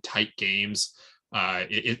themselves in tight games.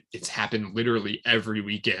 It's happened literally every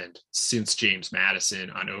weekend since James Madison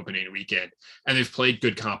on opening weekend, and they've played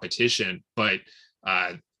good competition, but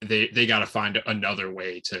they got to find another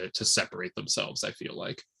way to separate themselves, I feel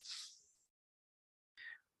like.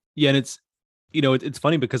 Yeah, and it's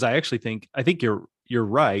funny, because I think you're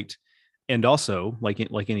right. And also, like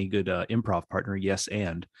any good improv partner, yes,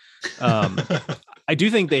 and I do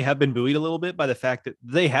think they have been buoyed a little bit by the fact that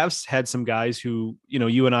they have had some guys who,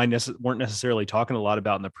 you and I weren't necessarily talking a lot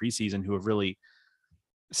about in the preseason, who have really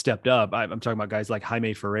stepped up. I'm talking about guys like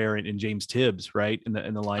Jaime Ferrer and James Tibbs, right, in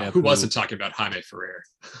the lineup. Who wasn't talking about Jaime Ferrer?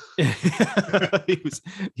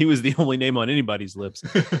 he was the only name on anybody's lips.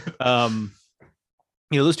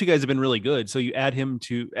 Those 2 guys have been really good. So you add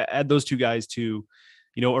those 2 guys to,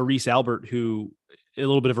 a Reese Albert, who a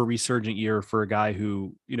little bit of a resurgent year for a guy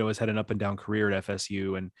who, has had an up and down career at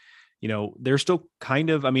FSU. And, they're still kind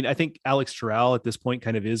of, I think Alex Terrell at this point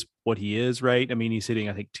kind of is what he is, right? I mean, he's hitting,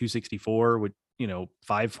 I think 264 with,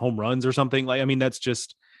 5 home runs or something. That's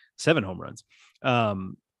just 7 home runs.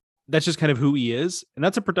 That's just kind of who he is. And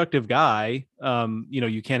that's a productive guy.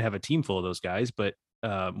 You can't have a team full of those guys, but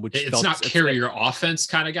it's not carrier offense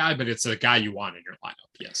kind of guy, but it's a guy you want in your lineup.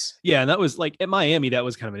 Yes. Yeah. And that was like at Miami, that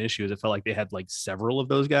was kind of an issue, as it felt like they had like several of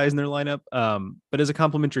those guys in their lineup. But as a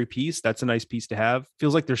complementary piece, that's a nice piece to have.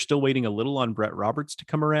 Feels like they're still waiting a little on Brett Roberts to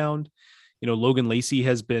come around. Logan Lacey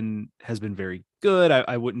has been very good.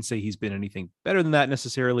 I wouldn't say he's been anything better than that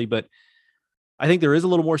necessarily, but I think there is a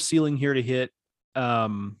little more ceiling here to hit.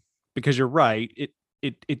 Because you're right,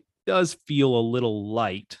 it does feel a little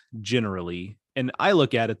light generally. And I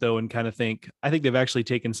look at it though and kind of think, I think they've actually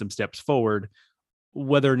taken some steps forward.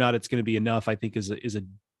 Whether or not it's going to be enough, I think is a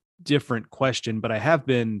different question. But I have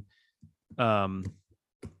been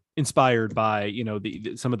inspired by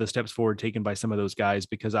some of the steps forward taken by some of those guys,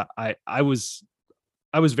 because I was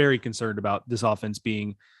very concerned about this offense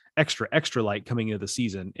being extra light coming into the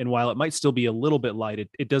season. And while it might still be a little bit light,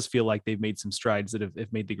 it does feel like they've made some strides that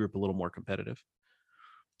have made the group a little more competitive.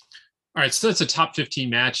 All right, so that's a top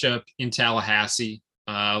 15 matchup in Tallahassee.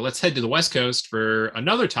 Let's head to the West Coast for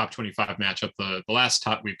another top 25 matchup.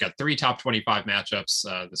 We've got 3 top 25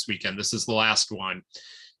 matchups this weekend. This is the last one.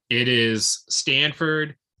 It is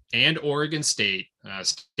Stanford and Oregon State.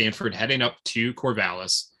 Stanford heading up to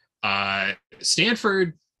Corvallis.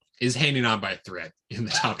 Stanford is hanging on by a thread in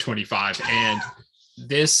the top 25. And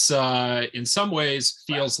this, in some ways,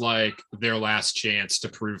 feels like their last chance to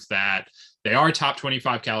prove that they are a top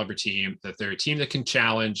 25 caliber team, that they're a team that can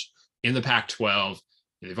challenge in the Pac-12.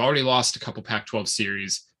 They've already lost a couple Pac-12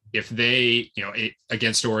 series. If they,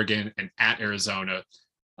 against Oregon and at Arizona,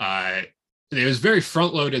 it was very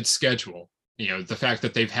front-loaded schedule. The fact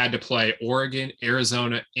that they've had to play Oregon,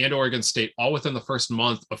 Arizona, and Oregon State all within the first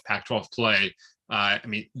month of Pac-12 play.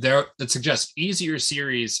 That suggests easier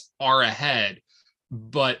series are ahead,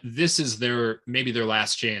 but this is maybe their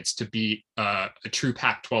last chance to be a true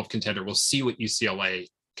Pac-12 contender. We'll see what UCLA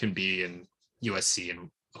can be and USC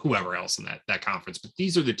and whoever else in that conference. But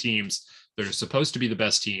these are the teams that are supposed to be the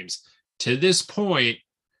best teams. To this point,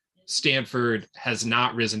 Stanford has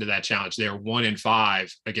not risen to that challenge. They are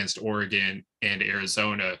 1-5 against Oregon and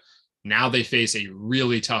Arizona. Now they face a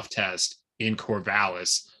really tough test in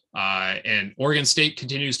Corvallis. And Oregon State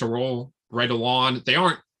continues to roll right along. They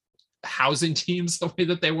aren't housing teams the way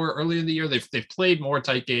that they were early in the year. They've played more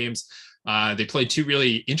tight games. They played 2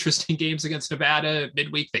 really interesting games against Nevada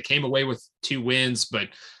midweek. They came away with 2 wins, but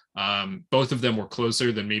both of them were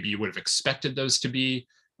closer than maybe you would have expected those to be.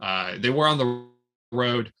 They were on the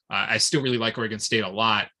road. I still really like Oregon State a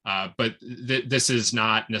lot, but this is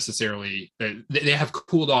not necessarily, they have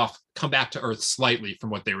cooled off, come back to earth slightly from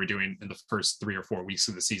what they were doing in the first 3 or 4 weeks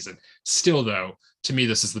of the season. Still though, to me,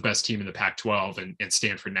 this is the best team in the Pac-12, and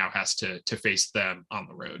Stanford now has to face them on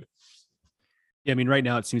the road. Yeah, right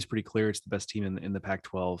now it seems pretty clear it's the best team in the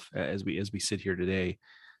Pac-12 as we sit here today.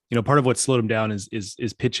 Part of what slowed them down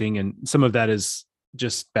is pitching, and some of that is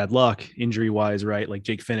just bad luck injury wise, right? Like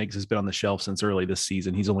Jake Phoenix has been on the shelf since early this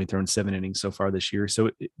season. He's only thrown 7 innings so far this year.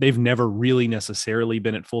 So they've never really necessarily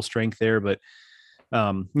been at full strength there, but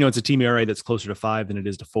it's a team ERA that's closer to 5 than it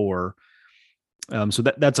is to 4. So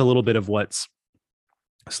that's a little bit of what's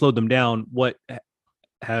slowed them down. What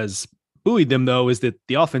has buoyed them though is that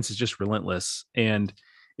the offense is just relentless. And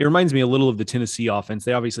it reminds me a little of the Tennessee offense.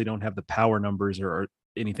 They obviously don't have the power numbers or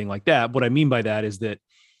anything like that. What I mean by that is that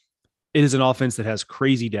it is an offense that has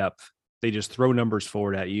crazy depth. They just throw numbers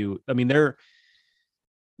forward at you.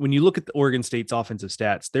 When you look at the Oregon State's offensive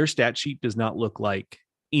stats, their stat sheet does not look like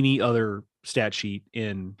any other stat sheet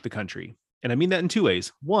in the country. And I mean that in 2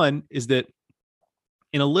 ways. One is that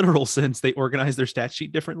in a literal sense, they organize their stat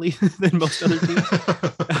sheet differently than most other teams.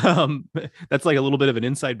 That's like a little bit of an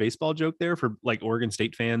inside baseball joke there for like Oregon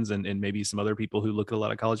State fans and maybe some other people who look at a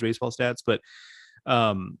lot of college baseball stats. But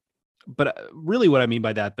really what I mean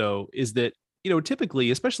by that though, is that,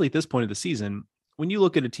 typically, especially at this point of the season, when you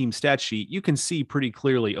look at a team stat sheet, you can see pretty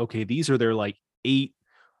clearly, okay, these are their like 8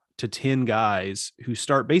 to 10 guys who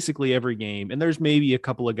start basically every game. And there's maybe a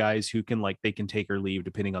couple of guys who can they can take or leave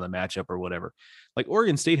depending on the matchup or whatever. Like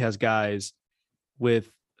Oregon State has guys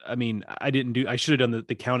with, I should have done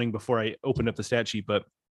the counting before I opened up the stat sheet,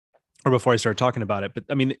 or before I started talking about it. But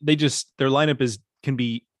their lineup can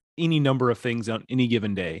be any number of things on any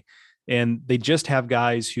given day. And they just have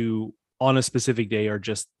guys who on a specific day are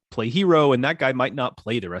just play hero. And that guy might not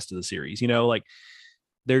play the rest of the series,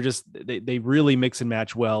 they really mix and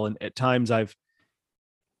match well. And at times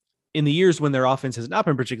in the years when their offense has not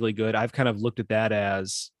been particularly good, I've kind of looked at that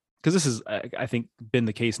as, because this is, I think, been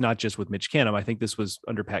the case, not just with Mitch Canham. I think this was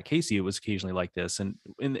under Pat Casey. It was occasionally like this. And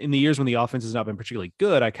in the years when the offense has not been particularly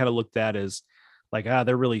good, I kind of looked at as like,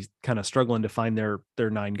 they're really kind of struggling to find their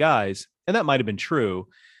 9 guys. And that might've been true.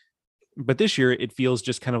 But this year it feels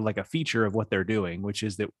just kind of like a feature of what they're doing, which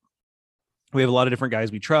is that we have a lot of different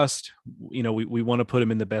guys we trust. We want to put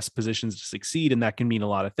them in the best positions to succeed. And that can mean a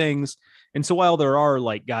lot of things. And so while there are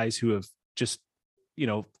like guys who have just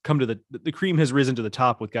come to the cream has risen to the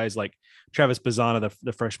top with guys like Travis Bazzana,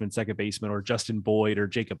 the freshman second baseman, or Justin Boyd or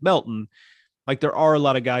Jacob Melton. Like there are a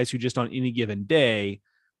lot of guys who just on any given day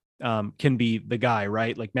can be the guy,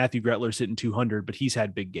 right? Like Matthew Gretler's hitting 200, but he's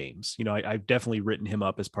had big games. I've definitely written him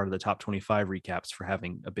up as part of the top 25 recaps for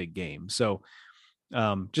having a big game. So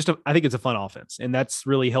I think it's a fun offense, and that's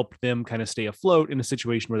really helped them kind of stay afloat in a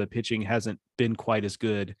situation where the pitching hasn't been quite as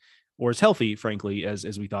good or as healthy, frankly,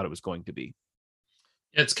 as we thought it was going to be.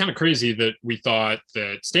 It's kind of crazy that we thought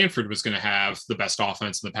that Stanford was going to have the best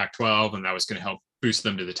offense in the Pac-12, and that was going to help boost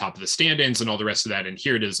them to the top of the standings and all the rest of that. And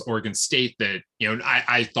here it is, Oregon State, that,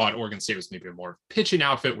 I thought Oregon State was maybe a more pitching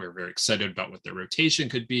outfit. We were very excited about what their rotation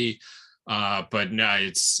could be. But no,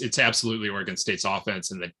 it's absolutely Oregon State's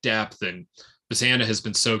offense and the depth, and Bazzana has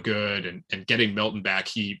been so good, and getting Melton back.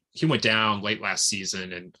 He went down late last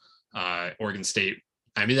season, and Oregon State,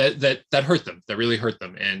 I mean, that hurt them. That really hurt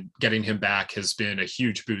them. And getting him back has been a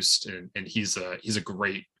huge boost. And he's a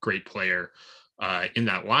great player in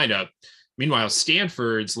that lineup. Meanwhile,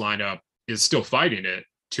 Stanford's lineup is still fighting it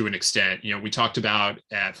to an extent. We talked about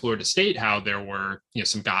at Florida State how there were,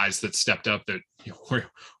 some guys that stepped up that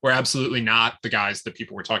were absolutely not the guys that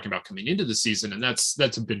people were talking about coming into the season. And that's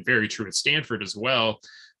been very true at Stanford as well.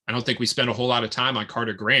 I don't think we spent a whole lot of time on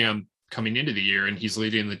Carter Graham coming into the year, and he's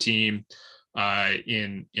leading the team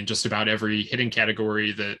in just about every hitting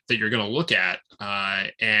category that you're going to look at.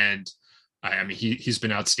 And I mean, he's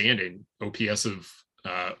been outstanding. OPS of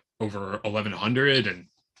over 1,100 and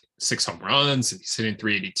 6 home runs, and he's hitting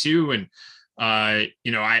 382. And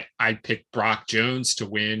I picked Brock Jones to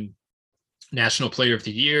win National Player of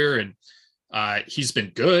the Year, and he's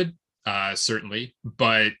been good, certainly,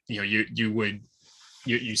 but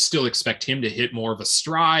you still expect him to hit more of a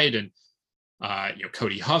stride. And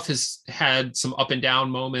Cody Huff has had some up and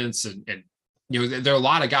down moments, and there are a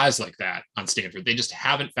lot of guys like that on Stanford. They just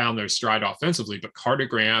haven't found their stride offensively, but Carter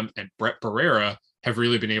Graham and Brett Barrera have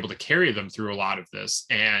really been able to carry them through a lot of this.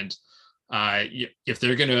 And if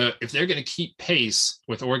they're gonna keep pace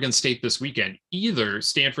with Oregon State this weekend, either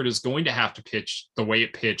Stanford is going to have to pitch the way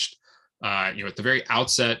it pitched, at the very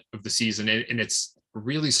outset of the season, and it's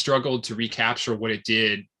really struggled to recapture what it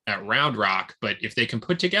did at Round Rock. But if they can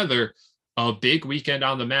put together a big weekend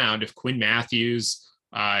on the mound, if Quinn Matthews,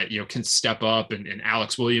 can step up, and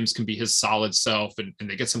Alex Williams can be his solid self, and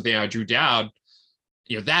they get something out of Drew Dowd,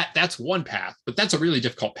 that's one path, but that's a really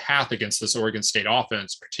difficult path against this Oregon State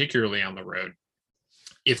offense, particularly on the road.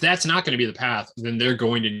 If that's not going to be the path, then they're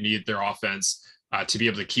going to need their offense to be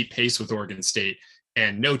able to keep pace with Oregon State.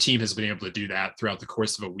 And no team has been able to do that throughout the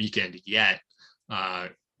course of a weekend yet.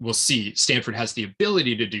 We'll see. Stanford has the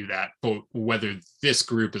ability to do that, but whether this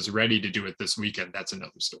group is ready to do it this weekend, that's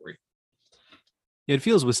another story. It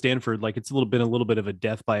feels with Stanford like it's a little bit of a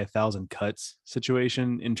death by 1,000 cuts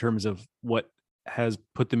situation in terms of what has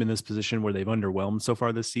put them in this position where they've underwhelmed so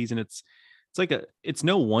far this season. It's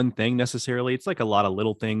no one thing necessarily. It's like a lot of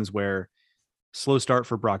little things where slow start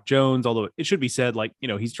for Brock Jones, although it should be said,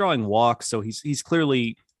 he's drawing walks. So he's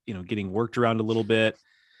clearly, getting worked around a little bit.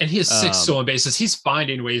 And he has 6 stolen bases. He's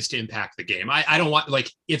finding ways to impact the game. I don't want,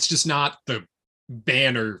 it's just not the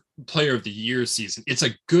banner player of the year season. It's a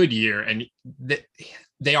good year, and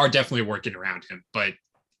they are definitely working around him, but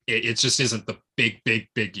it just isn't the big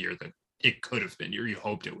year that it could have been, or you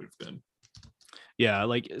hoped it would have been. Yeah.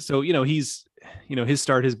 He's, his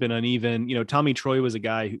start has been uneven. Tommy Troy was a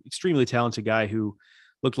guy extremely talented guy who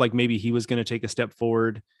looked like maybe he was going to take a step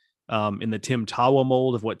forward in the Tim Tawa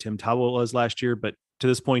mold of what Tim Tawa was last year. But to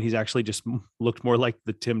this point, he's actually just looked more like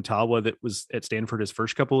the Tim Tawa that was at Stanford his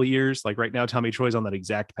first couple of years. Like right now, Tommy Troy's on that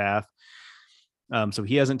exact path. So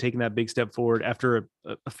he hasn't taken that big step forward. After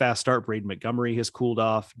a fast start, Braden Montgomery has cooled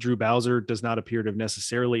off. Drew Bowser does not appear to have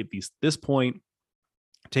necessarily, at least this point,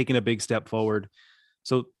 taken a big step forward.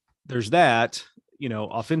 So there's that,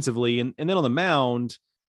 offensively. And then on the mound,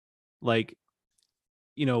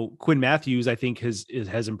 Quinn Matthews, I think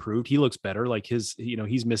has improved. He looks better.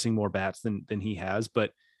 He's missing more bats than he has.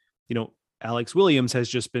 But, Alex Williams has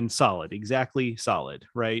just been solid, exactly solid,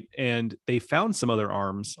 right? And they found some other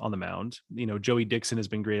arms on the mound. Joey Dixon has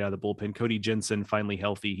been great out of the bullpen. Cody Jensen finally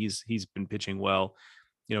healthy. He's been pitching well.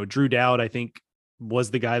 Drew Dowd, I think, was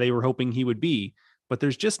the guy they were hoping he would be, but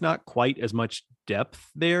there's just not quite as much depth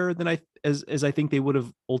there than as I think they would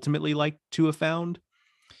have ultimately liked to have found.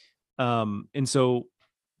 And so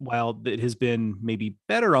while it has been maybe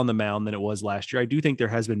better on the mound than it was last year, I do think there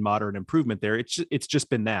has been moderate improvement there. It's just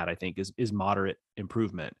been that, I think, is moderate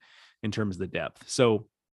improvement in terms of the depth. So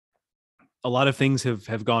a lot of things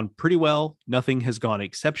have gone pretty well. Nothing has gone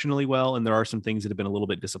exceptionally well. And there are some things that have been a little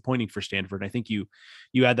bit disappointing for Stanford. And I think you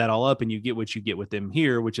add that all up and you get what you get with them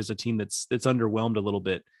here, which is a team that's underwhelmed a little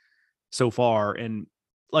bit so far. And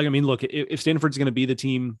like, I mean, look, if Stanford's going to be the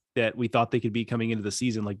team that we thought they could be coming into the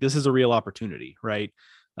season, like this is a real opportunity, right?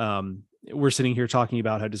 We're sitting here talking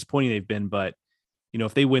about how disappointing they've been, but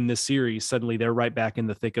if they win this series, suddenly they're right back in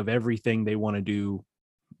the thick of everything they want to do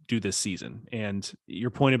this season. And your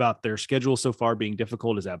point about their schedule so far being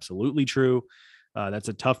difficult is absolutely true. That's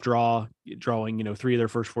a tough drawing, 3 of their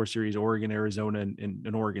first 4 series, Oregon, Arizona,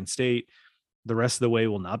 and Oregon State. The rest of the way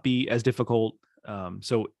will not be as difficult.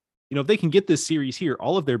 So, if they can get this series here,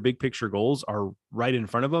 all of their big picture goals are right in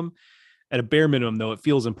front of them. At a bare minimum, though, it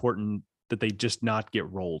feels important that they just not get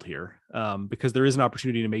rolled here, because there is an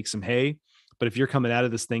opportunity to make some hay. But if you're coming out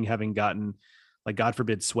of this thing having gotten, like, God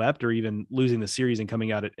forbid, swept or even losing the series and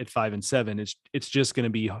coming out at 5-7, it's just going to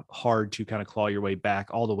be hard to kind of claw your way back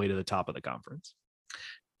all the way to the top of the conference.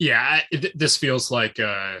 Yeah, this feels like,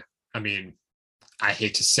 I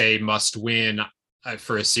hate to say must win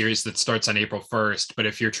for a series that starts on April 1st, but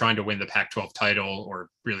if you're trying to win the Pac-12 title or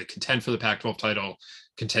really contend for the Pac-12 title,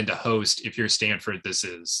 contend to host, if you're Stanford, this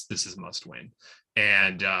is must win.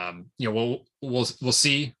 And we'll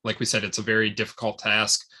see. Like we said, it's a very difficult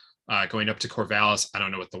task. Going up to Corvallis, I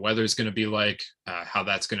don't know what the weather is going to be like, how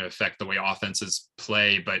that's going to affect the way offenses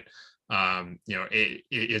play, but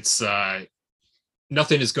it's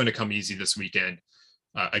nothing is going to come easy this weekend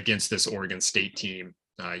against this Oregon State team.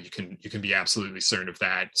 You can be absolutely certain of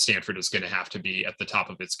that. Stanford is going to have to be at the top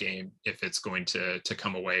of its game if it's going to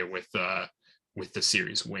come away with the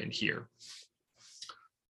series win here.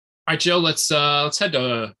 All right, Joe, let's head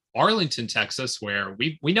to Arlington, Texas, where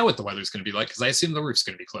we know what the weather is going to be like, because I assume the roof's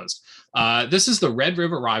going to be closed. This is the Red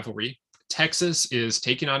River rivalry. Texas is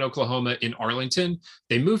taking on Oklahoma in Arlington.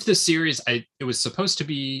 They moved this series. It was supposed to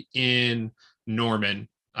be in Norman.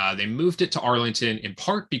 They moved it to Arlington in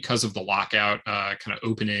part because of the lockout kind of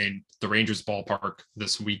opening the Rangers ballpark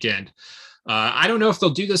this weekend. I don't know if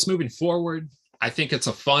they'll do this moving forward. I think it's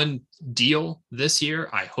a fun deal this year.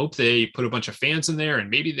 I hope they put a bunch of fans in there, and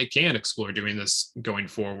maybe they can explore doing this going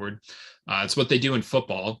forward. It's what they do in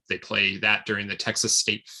football. They play that during the Texas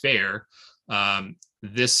State Fair.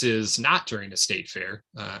 This is not during a state fair.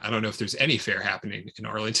 I don't know if there's any fair happening in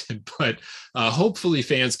Arlington, but hopefully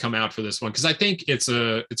fans come out for this one, because I think it's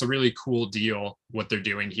a really cool deal what they're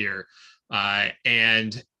doing here.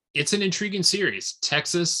 And it's an intriguing series.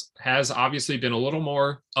 Texas has obviously been a little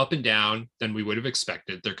more up and down than we would have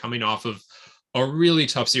expected. They're coming off of a really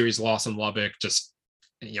tough series loss in Lubbock. Just,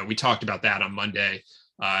 we talked about that on Monday,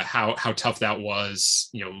 how tough that was,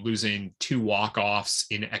 losing 2 walk-offs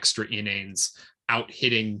in extra innings, out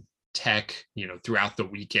hitting Tech, throughout the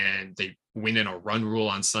weekend. They win in a run rule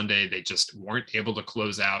on Sunday. They just weren't able to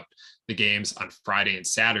close out the games on Friday and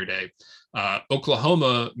Saturday.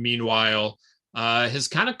 Oklahoma, meanwhile, has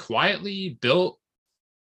kind of quietly built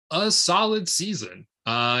a solid season.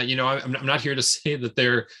 I'm not here to say that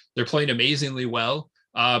they're playing amazingly well,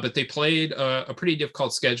 but they played a pretty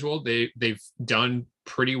difficult schedule. They've done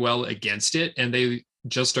pretty well against it, and they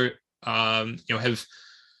just are,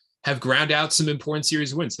 have ground out some important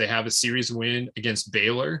series wins. They have a series win against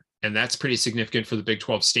Baylor, and that's pretty significant for the Big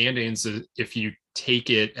 12 standings. If you take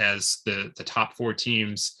it as the top 4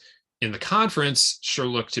 teams in the conference sure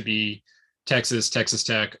look to be Texas, Texas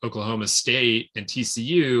Tech, Oklahoma State, and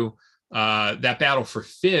TCU. That battle for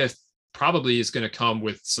 5th probably is going to come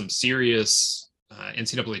with some serious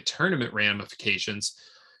NCAA tournament ramifications.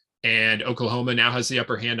 And Oklahoma now has the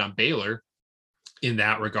upper hand on Baylor in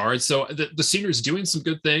that regard. So the Sooners doing some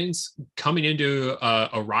good things coming into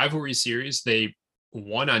a rivalry series. They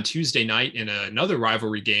won on Tuesday night in another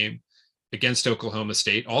rivalry game against Oklahoma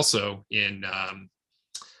State, also on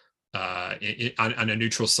a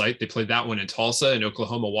neutral site. They played that one in Tulsa, and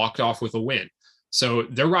Oklahoma walked off with a win. So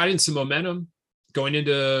they're riding some momentum going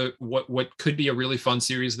into what could be a really fun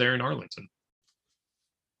series there in Arlington.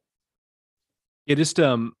 Yeah, just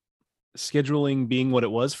scheduling being what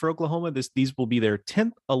it was for Oklahoma, these will be their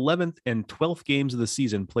 10th, 11th, and 12th games of the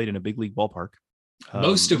season played in a big league ballpark.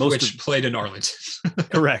 Most of which played in Arlington.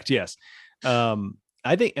 Correct. Yes.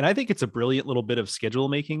 I think it's a brilliant little bit of schedule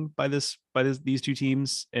making by these two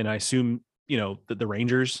teams. And I assume, that the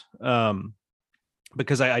Rangers,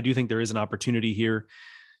 because I do think there is an opportunity here.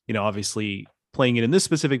 Obviously playing it in this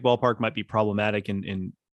specific ballpark might be problematic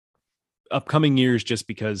in upcoming years, just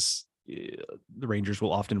because the Rangers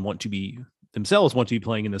will often want to be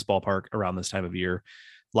playing in this ballpark around this time of year.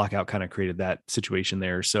 Lockout kind of created that situation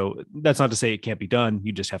there. So that's not to say it can't be done.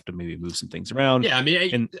 You just have to maybe move some things around. Yeah. I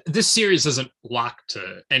mean, this series isn't locked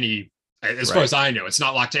to any As far as I know, it's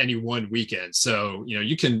not locked to any one weekend. So,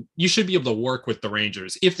 you should be able to work with the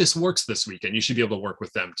Rangers. If this works this weekend, you should be able to work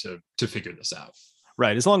with them to figure this out.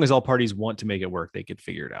 Right. As long as all parties want to make it work, they could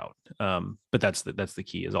figure it out. But that's the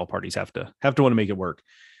key, is all parties have to want to make it work.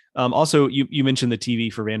 Also, you mentioned the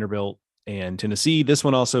TV for Vanderbilt and Tennessee. This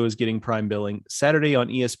one also is getting prime billing Saturday on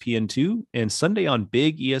ESPN2 and Sunday on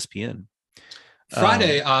Big ESPN.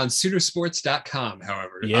 Friday on Soonersports.com,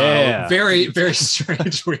 however. Yeah. Very, very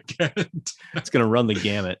strange weekend. It's going to run the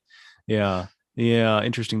gamut. Yeah. Yeah.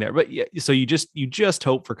 Interesting there. But yeah, so you just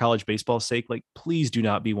hope for college baseball's sake, like, please do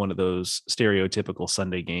not be one of those stereotypical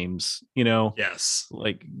Sunday games, Yes.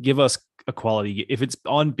 Like, give us a quality. If it's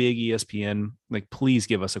on Big ESPN, like, please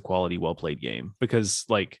give us a quality, well-played game, because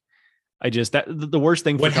like, the worst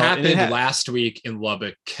thing. What happened last week in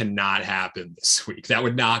Lubbock cannot happen this week. That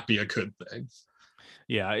would not be a good thing.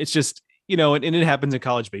 Yeah, it's just, and it happens in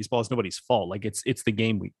college baseball. It's nobody's fault. Like, it's the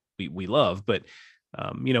game we love, but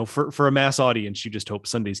for a mass audience, you just hope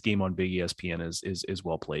Sunday's game on Big ESPN is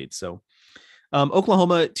well played. So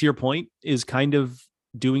Oklahoma, to your point, is kind of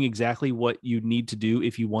doing exactly what you need to do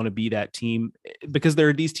if you want to be that team, because there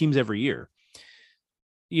are these teams every year.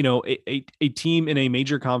 A team in a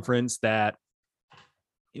major conference that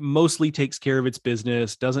mostly takes care of its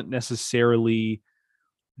business, doesn't necessarily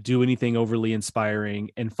do anything overly inspiring,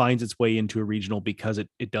 and finds its way into a regional because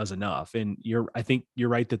it does enough. And I think you're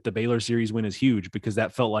right that the Baylor series win is huge, because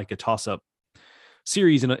that felt like a toss-up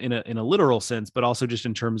series in a literal sense, but also just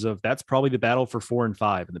in terms of that's probably the battle for 4 and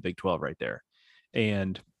 5 in the Big 12 right there.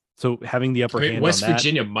 And so having the upper hand, West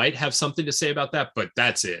Virginia might have something to say about that, but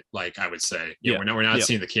that's it. Like, I would say, we're not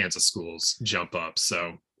seeing the Kansas schools jump up.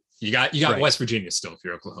 So you got right. West Virginia still if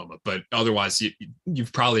you're Oklahoma, but otherwise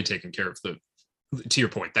you've probably taken care of to your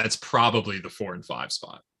point, that's probably the 4 and 5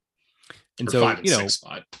 spot. And or so 5 and 6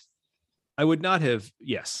 spot. I would not have.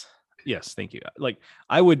 Yes. Thank you. Like,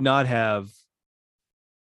 I would not have,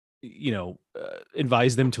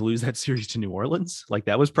 advised them to lose that series to New Orleans. Like,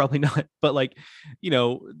 that was probably not, but like,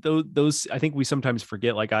 those, I think we sometimes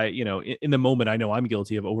forget, like, in the moment, I know I'm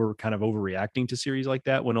guilty of overreacting to series like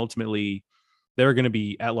that, when ultimately there are going to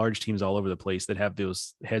be at-large teams all over the place that have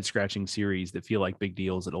those head-scratching series that feel like big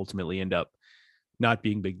deals that ultimately end up not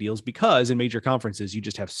being big deals, because in major conferences, you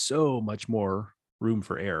just have so much more room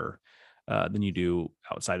for error than you do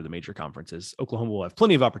outside of the major conferences. Oklahoma will have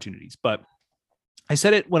plenty of opportunities, but I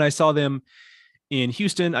said it when I saw them in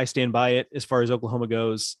Houston. I stand by it. As far as Oklahoma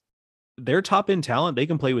goes, they're top end talent. They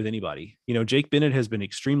can play with anybody. Jake Bennett has been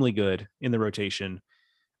extremely good in the rotation.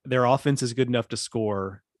 Their offense is good enough to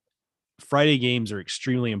score. Friday games are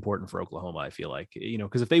extremely important for Oklahoma, I feel like,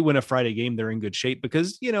 because if they win a Friday game, they're in good shape,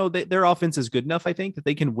 because, their offense is good enough, I think, that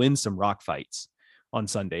they can win some rock fights on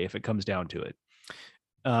Sunday if it comes down to it.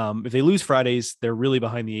 If they lose Fridays, they're really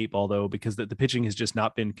behind the 8 ball, though, because the pitching has just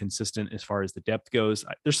not been consistent as far as the depth goes.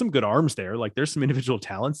 There's some good arms there. Like, there's some individual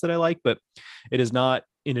talents that I like, but it has not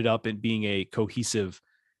ended up in being a cohesive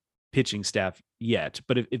pitching staff yet.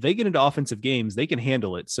 But if they get into offensive games, they can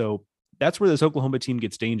handle it. So that's where this Oklahoma team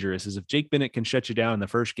gets dangerous, is if Jake Bennett can shut you down in the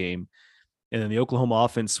first game, and then the Oklahoma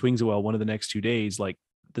offense swings well one of the next 2 days, like,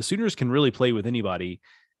 the Sooners can really play with anybody.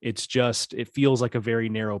 It's just, it feels like a very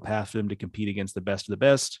narrow path for them to compete against the best of the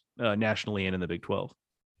best nationally and in the Big 12.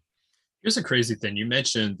 Here's a crazy thing. You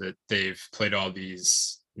mentioned that they've played all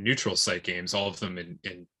these neutral site games, all of them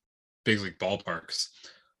in big league ballparks,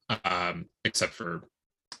 except for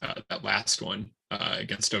that last one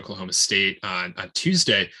against Oklahoma State on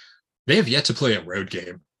Tuesday. They have yet to play a road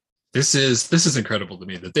game. This is incredible to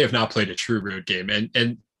me that they have not played a true road game.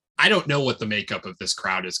 And I don't know what the makeup of this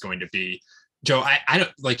crowd is going to be. Joe, I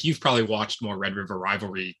don't, like, you've probably watched more Red River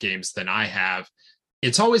rivalry games than I have.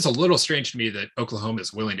 It's always a little strange to me that Oklahoma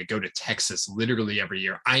is willing to go to Texas literally every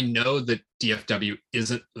year. I know that DFW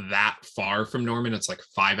isn't that far from Norman. It's like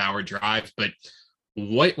a 5-hour drive, but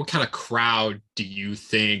what kind of crowd do you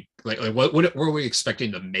think, like what were we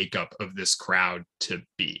expecting the makeup of this crowd to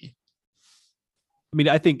be? I mean,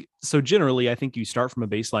 I think so. Generally, I think you start from a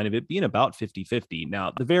baseline of it being about 50-50.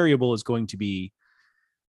 Now, the variable is going to be,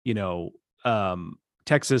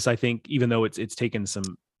 Texas, I think, even though it's taken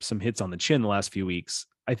some hits on the chin the last few weeks,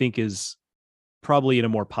 I think is probably in a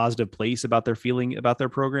more positive place about their feeling about their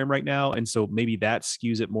program right now. And so maybe that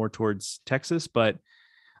skews it more towards Texas, but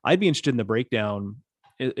I'd be interested in the breakdown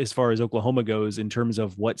as far as Oklahoma goes in terms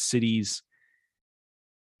of what cities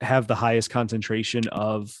have the highest concentration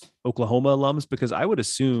of Oklahoma alums, because I would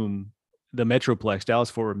assume the Metroplex,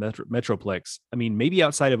 Dallas-Fort Worth Metroplex, I mean, maybe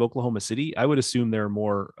outside of Oklahoma City, I would assume there are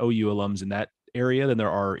more OU alums in that area than there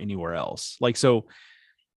are anywhere else. Like, so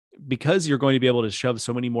because you're going to be able to shove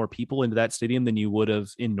so many more people into that stadium than you would have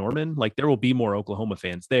in Norman. Like there will be more Oklahoma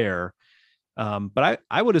fans there. But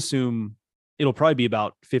I would assume it'll probably be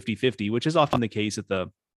about 50-50, which is often the case at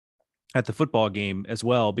the football game as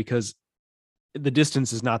well, because the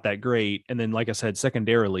distance is not that great. And then, like I said,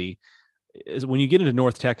 secondarily, is when you get into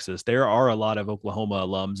North Texas, there are a lot of Oklahoma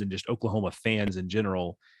alums and just Oklahoma fans in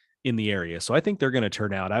general in the area. So I think they're going to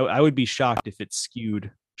turn out. I would be shocked if it's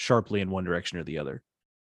skewed sharply in one direction or the other.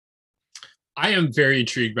 I am very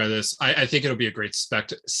intrigued by this. I think it'll be a great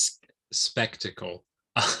spectacle.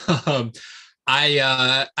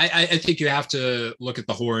 I think you have to look at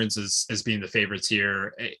the Horns as being the favorites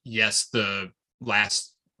here. Yes, the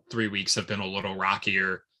last 3 weeks have been a little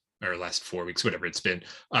rockier, or last 4 weeks, whatever it's been,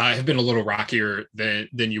 have been a little rockier than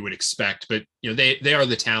you would expect. But they are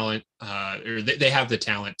the talent, or they have the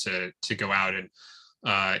talent to go out and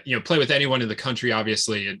play with anyone in the country,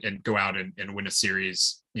 obviously, and go out and win a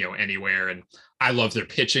series, anywhere. And I love their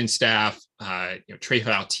pitching staff. Trey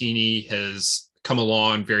Faltini has come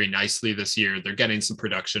along very nicely this year. They're getting some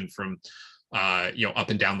production from, up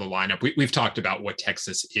and down the lineup. We've talked about what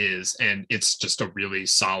Texas is, and it's just a really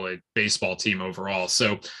solid baseball team overall.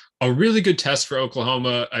 So a really good test for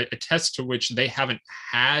Oklahoma, a test to which they haven't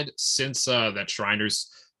had since that Shriners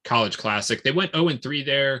College Classic. They went 0-3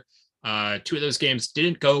 there. 2 of those games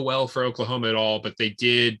didn't go well for Oklahoma at all, but they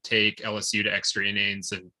did take LSU to extra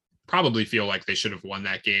innings and probably feel like they should have won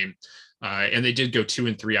that game. And they did go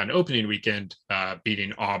 2-3 on opening weekend,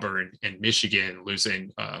 beating Auburn and Michigan,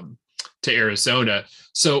 losing to Arizona.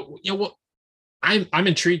 So, I'm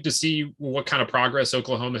intrigued to see what kind of progress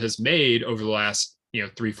Oklahoma has made over the last,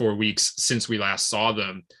 3-4 weeks since we last saw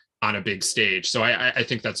them on a big stage. So I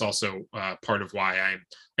think that's also part of why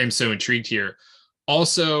I'm so intrigued here.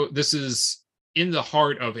 Also, this is in the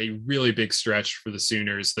heart of a really big stretch for the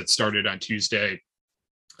Sooners that started on Tuesday.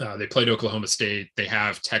 They played Oklahoma State. They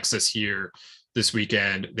have Texas here this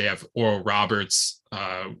weekend. They have Oral Roberts,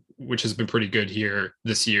 which has been pretty good here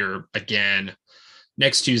this year again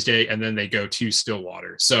next Tuesday. And then they go to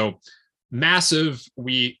Stillwater. So massive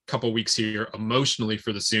couple weeks here emotionally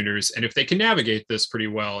for the Sooners. And if they can navigate this pretty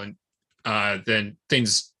well, and then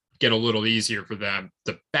things get a little easier for them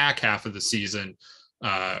the back half of the season,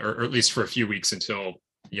 or at least for a few weeks until,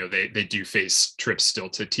 they do face trips still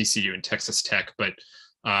to TCU and Texas Tech. But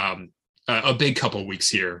a big couple of weeks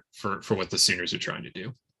here for what the Sooners are trying to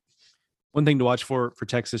do. One thing to watch for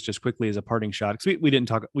Texas, just quickly, as a parting shot, because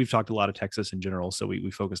we've talked a lot of Texas in general, so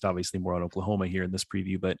we focused obviously more on Oklahoma here in this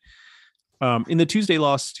preview. But in the Tuesday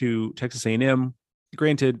loss to Texas A&M,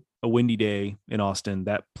 granted a windy day in Austin,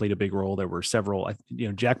 that played a big role. There were several,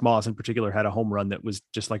 Jack Moss in particular had a home run that was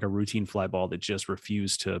just like a routine fly ball that just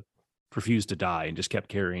refused to die and just kept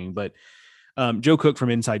carrying. But Joe Cook from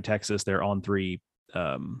Inside Texas, their On3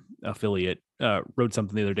 affiliate, wrote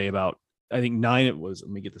something the other day about, I think let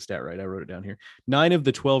me get the stat right, I wrote it down here. 9 of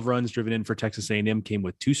the 12 runs driven in for Texas A&M came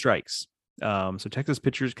with 2 strikes. So Texas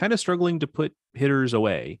pitchers kind of struggling to put hitters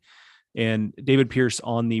away. And David Pierce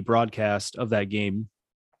on the broadcast of that game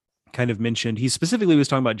kind of mentioned, he specifically was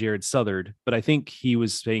talking about Jared Southard, but I think he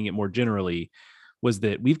was saying it more generally, was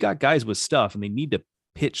that we've got guys with stuff and they need to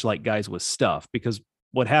pitch like guys with stuff, because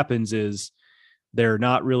what happens is they're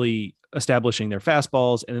not really establishing their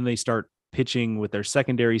fastballs, and then they start pitching with their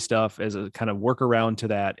secondary stuff as a kind of workaround to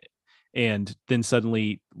that. And then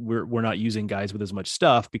suddenly we're not using guys with as much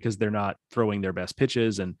stuff because they're not throwing their best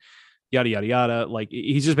pitches and yada, yada, yada. Like,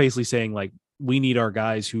 he's just basically saying, like, we need our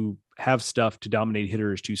guys who have stuff to dominate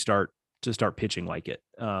hitters to start pitching like it.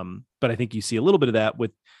 But I think you see a little bit of that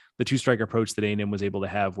with the 2-strike approach that A&M was able to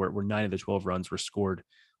have, where 9 of the 12 runs were scored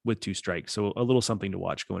with 2 strikes. So a little something to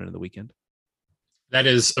watch going into the weekend. That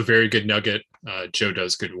is a very good nugget. Joe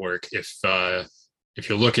does good work if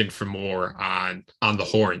you're looking for more on the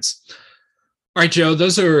Horns. All right, Joe,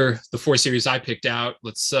 those are the 4 series I picked out.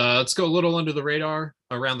 Let's go a little under the radar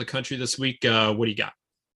around the country this week. What do you got?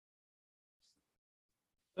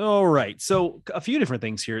 All right. So a few different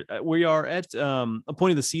things here. We are at a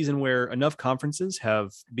point of the season where enough conferences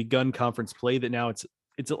have begun conference play that now it's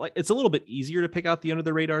a little bit easier to pick out the under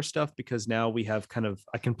the radar stuff, because now we have kind of,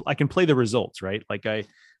 I can play the results, right? Like I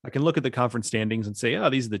can look at the conference standings and say, oh,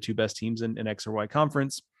 these are the 2 best teams in X or Y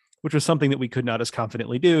conference, which was something that we could not as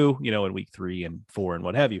confidently do, in week 3 and 4 and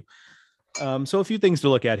what have you. So a few things to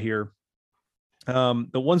look at here. The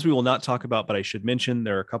ones we will not talk about, but I should mention,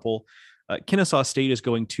 there are a couple. Kennesaw State is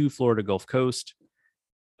going to Florida Gulf Coast.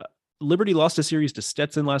 Liberty lost a series to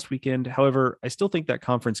Stetson last weekend. However, I still think that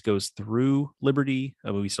conference goes through Liberty.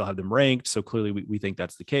 We still have them ranked, so clearly we think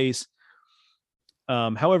that's the case.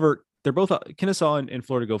 However, they're both Kennesaw and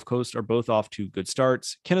Florida Gulf Coast are both off to good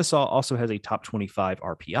starts. Kennesaw also has a top 25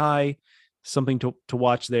 RPI, something to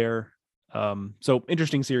watch there. So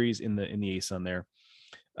interesting series in the ASUN there.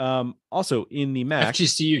 Also in the MAC,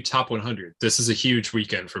 FGCU top 100. This is a huge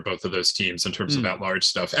weekend for both of those teams in terms of at-large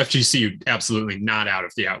stuff. FGCU absolutely not out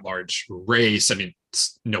of the at-large race. I mean,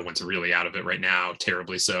 no one's really out of it right now,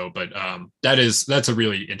 terribly so. But that's a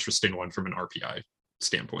really interesting one from an RPI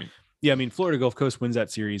standpoint. Yeah, I mean, Florida Gulf Coast wins that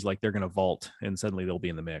series, like they're going to vault and suddenly they'll be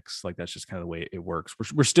in the mix. Like that's just kind of the way it works.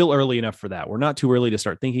 We're still early enough for that. We're not too early to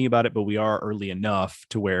start thinking about it, but we are early enough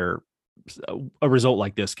to where a result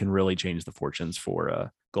like this can really change the fortunes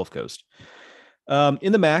for Gulf Coast.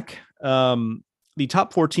 In the MAC, the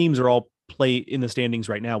top 4 teams are all play in the standings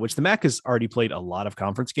right now, which the MAC has already played a lot of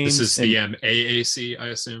conference games. This is the MAAC, I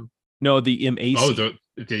assume. No, the MAC. Oh, the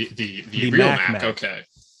real MAC. Okay.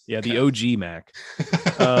 Yeah, the OG MAC.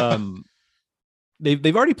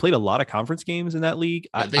 They've already played a lot of conference games in that league.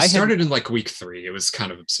 They started in like week 3. It was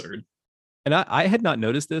kind of absurd. And I had not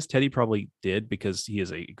noticed this. Teddy probably did because he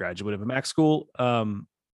is a graduate of a MAC school.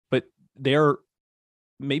 But they're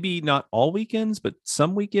maybe not all weekends, but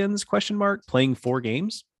some weekends, playing 4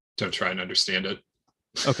 games. Don't try and understand it.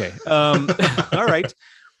 Okay. All right.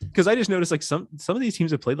 Because I just noticed like some of these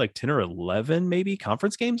teams have played like 10 or 11 maybe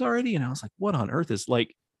conference games already. And I was like, what on earth is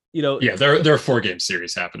like, Yeah, there are 4-game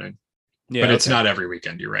series happening. Yeah, but it's not every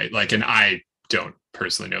weekend. You're right. Like, and I don't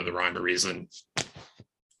personally know the rhyme or reason.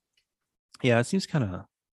 Yeah, it seems kind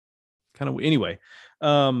of anyway.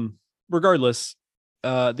 Regardless,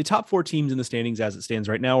 the top 4 teams in the standings as it stands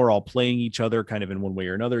right now are all playing each other kind of in one way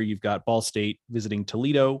or another. You've got Ball State visiting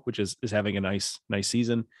Toledo, which is having a nice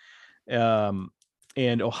season.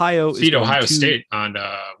 And Ohio beat Ohio State on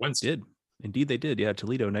Wednesday. Indeed they did. Yeah,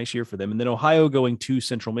 Toledo, nice year for them. And then Ohio going to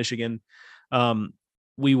Central Michigan.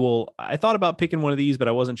 I thought about picking one of these, but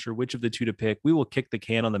I wasn't sure which of the 2 to pick. We will kick the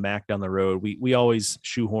can on the MAC down the road. We always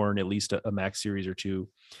shoehorn at least a MAC series or 2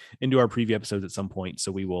 into our preview episodes at some point.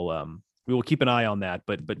 So we will keep an eye on that.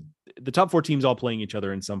 But the top 4 teams all playing each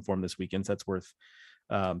other in some form this weekend. So that's worth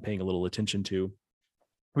paying a little attention to.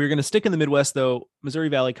 We're going to stick in the Midwest, though. Missouri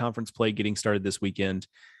Valley Conference play getting started this weekend.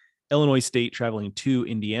 Illinois State traveling to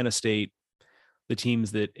Indiana State. The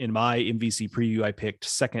teams that in my MVC preview I picked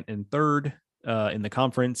 2nd and 3rd in the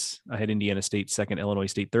conference. I had Indiana State 2nd, Illinois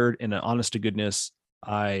State 3rd. And honest to goodness,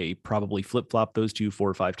 I probably flip-flopped those 2 4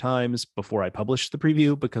 or 5 times before I published the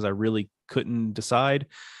preview because I really couldn't decide.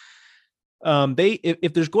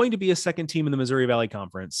 If there's going to be a second team in the Missouri Valley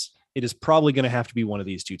Conference, it is probably going to have to be one of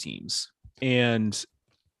these 2 teams. And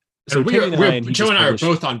so Joe and I are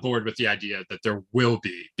both on board with the idea that there will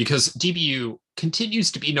be, because DBU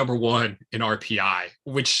continues to be number 1 in RPI,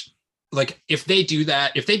 which, like, if they do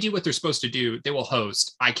what they're supposed to do, they will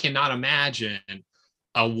host. I cannot imagine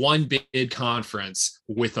a 1-bid conference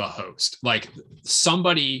with a host. Like,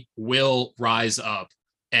 somebody will rise up,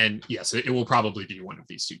 and yes, it will probably be one of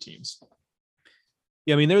these 2 teams.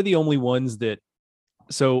 Yeah, I mean, they're the only ones that.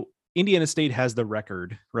 So Indiana State has the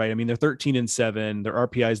record, right? I mean, they're 13-7. Their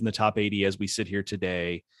RPI is in the top 80 as we sit here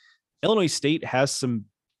today. Illinois State has some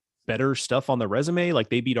better stuff on the resume. Like,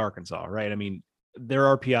 they beat Arkansas, right? I mean, their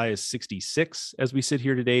RPI is 66 as we sit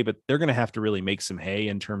here today, but they're going to have to really make some hay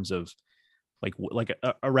in terms of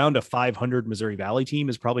around a 500 Missouri Valley team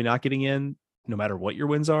is probably not getting in no matter what your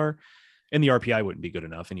wins are. And the RPI wouldn't be good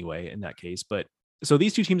enough anyway in that case. But so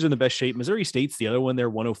these 2 teams are in the best shape. Missouri State's the other one. They're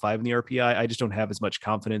 105 in the RPI. I just don't have as much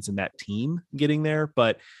confidence in that team getting there.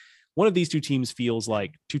 But one of these 2 teams feels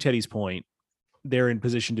like, to Teddy's point, they're in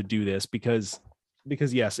position to do this because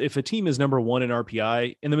yes, if a team is number 1 in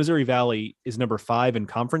RPI and the Missouri Valley is number 5 in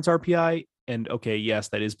conference RPI, and okay, yes,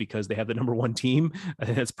 that is because they have the number 1 team. I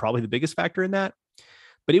think that's probably the biggest factor in that.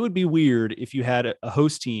 But it would be weird if you had a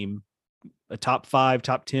host team, a top 5,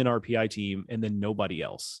 top 10 RPI team, and then nobody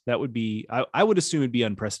else. That would be, I would assume it'd be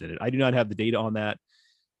unprecedented. I do not have the data on that,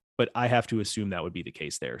 but I have to assume that would be the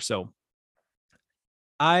case there. So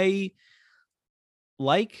I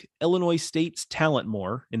like Illinois State's talent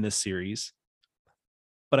more in this series,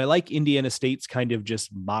 but I like Indiana State's kind of just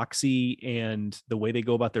moxie and the way they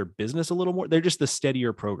go about their business a little more. They're just the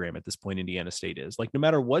steadier program at this point. Indiana State is, like, no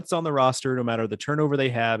matter what's on the roster, no matter the turnover they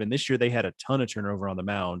have. And this year they had a ton of turnover on the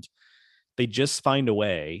mound. They just find a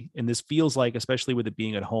way. And this feels like, especially with it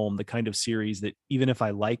being at home, the kind of series that even if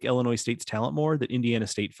I like Illinois State's talent more, that Indiana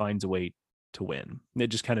State finds a way to win. And it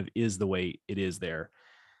just kind of is the way it is there.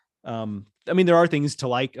 I mean, there are things to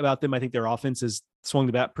like about them. I think their offense has swung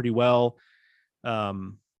the bat pretty well.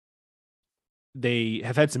 They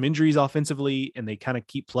have had some injuries offensively, and they kind of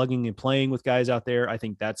keep plugging and playing with guys out there. I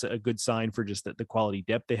think that's a good sign for just the quality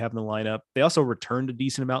depth they have in the lineup. They also returned a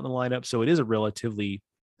decent amount in the lineup, so it is a relatively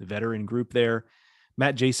veteran group there.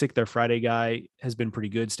 Matt Jasek, their Friday guy, has been pretty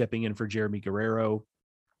good stepping in for Jeremy Guerrero.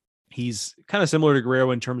 He's kind of similar to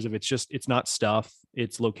Guerrero in terms of it's not stuff,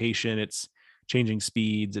 it's location, it's changing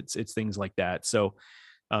speeds, it's things like that. So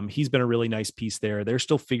he's been a really nice piece there. They're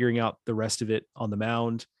still figuring out the rest of it on the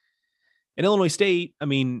mound. In Illinois State, I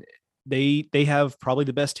mean, they have probably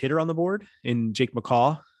the best hitter on the board in Jake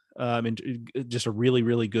McCaw, and just a really,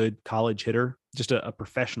 really good college hitter, just a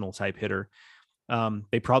professional type hitter.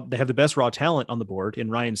 They have the best raw talent on the board in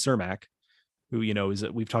Ryan Cermak, who,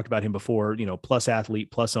 we've talked about him before, plus athlete,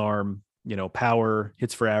 plus arm, power,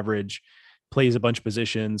 hits for average, plays a bunch of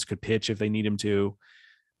positions, could pitch if they need him to.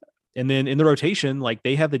 And then in the rotation, like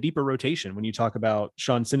they have the deeper rotation. When you talk about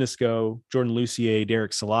Sean Sinisco, Jordan Lucier,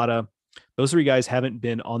 Derek Salata, those three guys haven't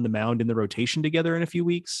been on the mound in the rotation together in a few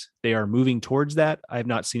weeks. They are moving towards that. I have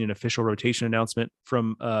not seen an official rotation announcement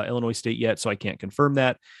from Illinois State yet, so I can't confirm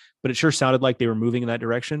that, but it sure sounded like they were moving in that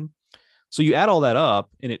direction. So you add all that up,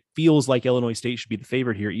 and it feels like Illinois State should be the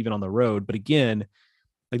favorite here, even on the road. But again,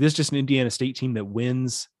 like this is just an Indiana State team that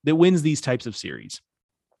wins these types of series.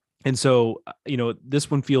 And so,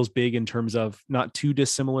 this one feels big in terms of not too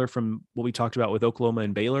dissimilar from what we talked about with Oklahoma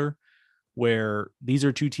and Baylor, where these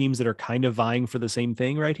are two teams that are kind of vying for the same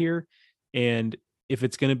thing right here. And if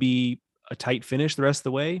it's going to be a tight finish the rest of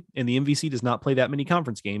the way, and the MVC does not play that many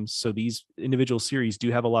conference games, so these individual series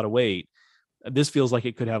do have a lot of weight, this feels like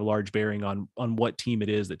it could have a large bearing on what team it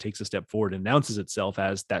is that takes a step forward and announces itself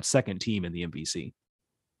as that second team in the MVC.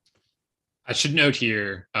 I should note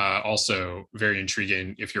here, also very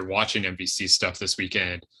intriguing, if you're watching MVC stuff this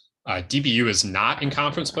weekend, DBU is not in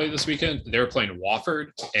conference play this weekend. They're playing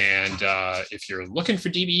Wofford. And if you're looking for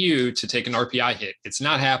DBU to take an RPI hit, it's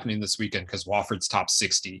not happening this weekend because Wofford's top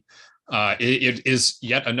 60. It is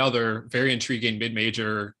yet another very intriguing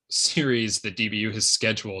mid-major series that DBU has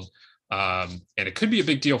scheduled. And it could be a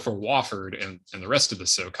big deal for Wofford and the rest of the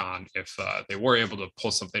SoCon if they were able to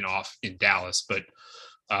pull something off in Dallas. But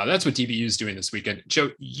that's what DBU is doing this weekend.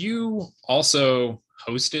 Joe, you also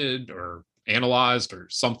hosted or analyzed or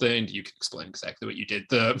something. You can explain exactly what you did.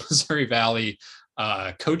 The Missouri Valley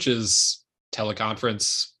coaches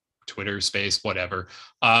teleconference, Twitter space, whatever,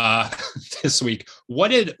 this week. What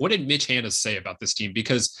did Mitch Hannahs say about this team?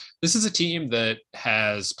 Because this is a team that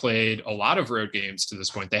has played a lot of road games to this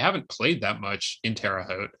point. They haven't played that much in Terre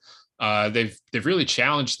Haute. They've really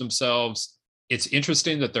challenged themselves. It's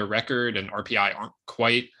interesting that their record and RPI aren't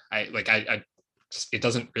quite, it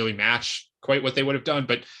doesn't really match quite what they would have done,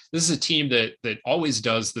 but this is a team that always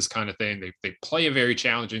does this kind of thing. They play a very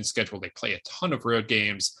challenging schedule. They play a ton of road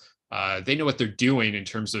games. They know what they're doing in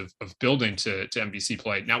terms of building to MVC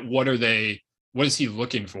play. Now, what is he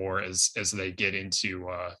looking for as they get into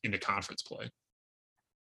conference play?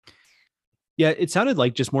 Yeah, it sounded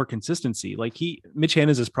like just more consistency. Like Mitch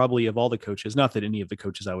Hannahs is probably, of all the coaches, not that any of the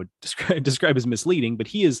coaches I would describe as misleading, but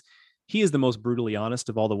he is the most brutally honest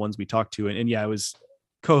of all the ones we talked to. And yeah, I was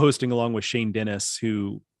co-hosting along with Shane Dennis,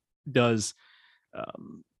 who does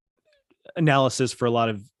analysis for a lot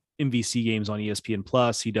of MVC games on ESPN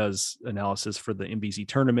Plus. He does analysis for the MVC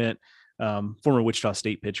tournament, former Wichita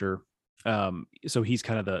State pitcher. So he's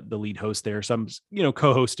kind of the lead host there. So I'm,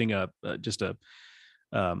 co-hosting a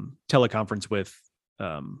teleconference with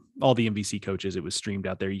all the MVC coaches. It was streamed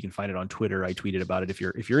out there. You can find it on Twitter. I tweeted about it if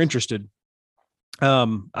you're interested.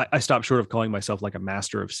 I stopped short of calling myself like a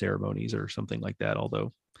master of ceremonies or something like that.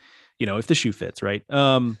 Although, if the shoe fits, right?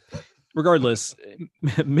 Regardless,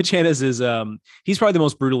 Mitch Hannahs is, he's probably the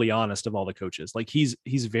most brutally honest of all the coaches. Like he's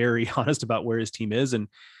very honest about where his team is. And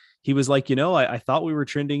he was like, I thought we were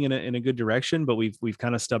trending in a good direction, but we've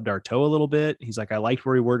kind of stubbed our toe a little bit. He's like, I liked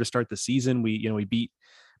where we were to start the season. We beat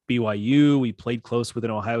BYU. We played close with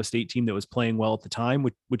an Ohio State team that was playing well at the time,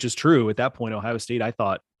 which is true. At that point, Ohio State, I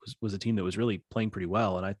thought was a team that was really playing pretty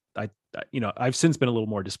well. And I've since been a little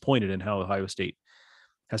more disappointed in how Ohio State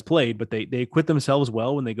has played, but they acquit themselves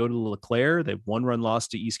well when they go to LeClaire. They've 1-run loss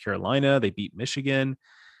to East Carolina. They beat Michigan.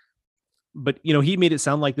 But, he made it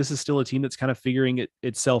sound like this is still a team that's kind of figuring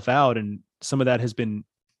itself out. And some of that has been,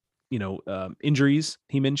 injuries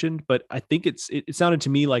he mentioned, but I think it sounded to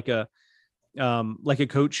me like a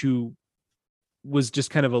coach who was just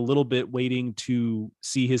kind of a little bit waiting to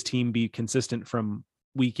see his team be consistent from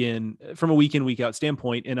a week in, week out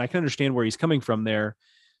standpoint. And I can understand where he's coming from there,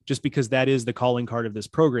 just because that is the calling card of this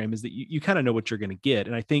program, is that you kind of know what you're going to get.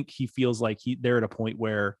 And I think he feels like they're at a point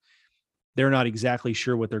where they're not exactly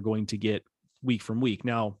sure what they're going to get week from week.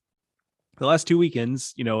 Now, the last 2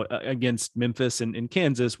 weekends, against Memphis and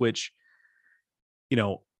Kansas, which,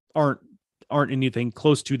 aren't anything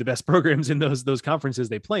close to the best programs in those conferences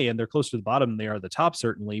they play in. They're close to the bottom. They are the top,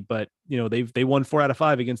 certainly, but they won 4 out of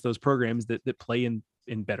 5 against those programs that play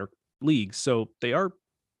in better leagues. So they are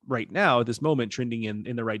right now at this moment trending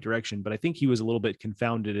in the right direction. But I think he was a little bit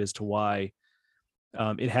confounded as to why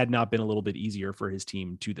it had not been a little bit easier for his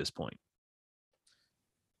team to this point.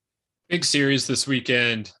 Big series this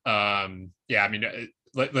weekend. Yeah, I mean,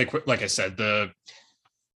 like I said, the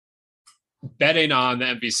betting on the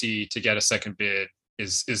MVC to get a second bid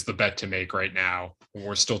is the bet to make right now.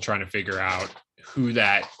 We're still trying to figure out who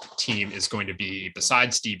that team is going to be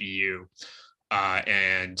besides DBU.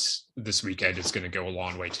 And this weekend is going to go a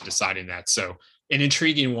long way to deciding that. So an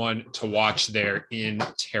intriguing one to watch there in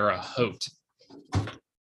Terre Haute. All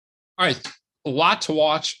right. A lot to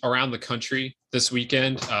watch around the country this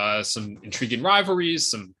weekend. Some intriguing rivalries,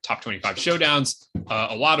 some top 25 showdowns,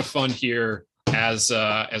 a lot of fun here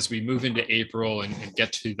as we move into April and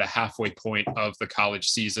get to the halfway point of the college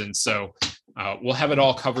season. So we'll have it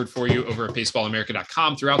all covered for you over at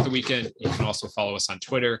baseballamerica.com throughout the weekend. You can also follow us on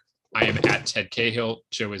Twitter. I am at Ted Cahill.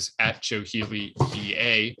 Joe is at Joe Healy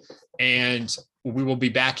VA. And we will be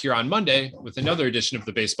back here on Monday with another edition of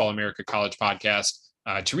the Baseball America College Podcast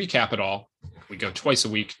to recap it all. We go twice a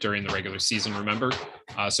week during the regular season, remember?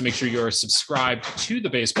 So make sure you're subscribed to the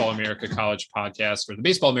Baseball America College Podcast, or the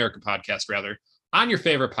Baseball America Podcast, rather, on your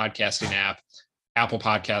favorite podcasting app, Apple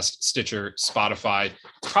Podcast, Stitcher, Spotify.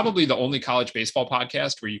 It's probably the only college baseball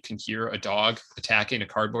podcast where you can hear a dog attacking a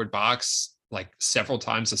cardboard box like several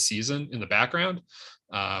times a season in the background.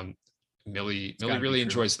 Millie really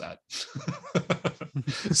enjoys that.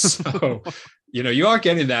 So, you aren't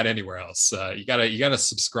getting that anywhere else. You gotta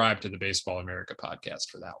subscribe to the Baseball America Podcast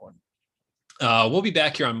for that one. We'll be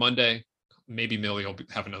back here on Monday. Maybe Millie will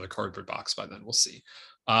have another cardboard box by then. We'll see.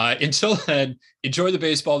 Until then, enjoy the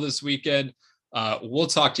baseball this weekend. We'll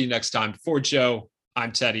talk to you next time. For Joe,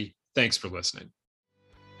 I'm Teddy. Thanks for listening.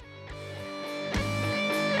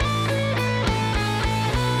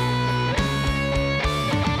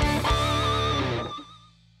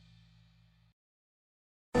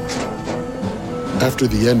 After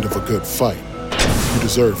the end of a good fight, you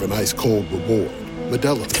deserve an ice-cold reward.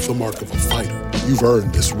 Modelo, the mark of a fighter. You've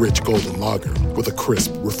earned this rich golden lager with a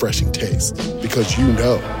crisp, refreshing taste. Because you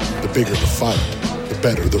know, the bigger the fight, the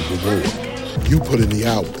better the reward. You put in the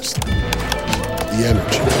hours, the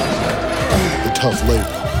energy, the tough labor.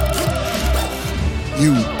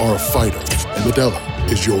 You are a fighter, and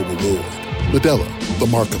Modelo is your reward. Modelo, the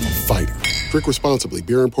mark of a fighter. Drink responsibly.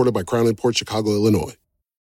 Beer imported by Crown Imports, Chicago, Illinois.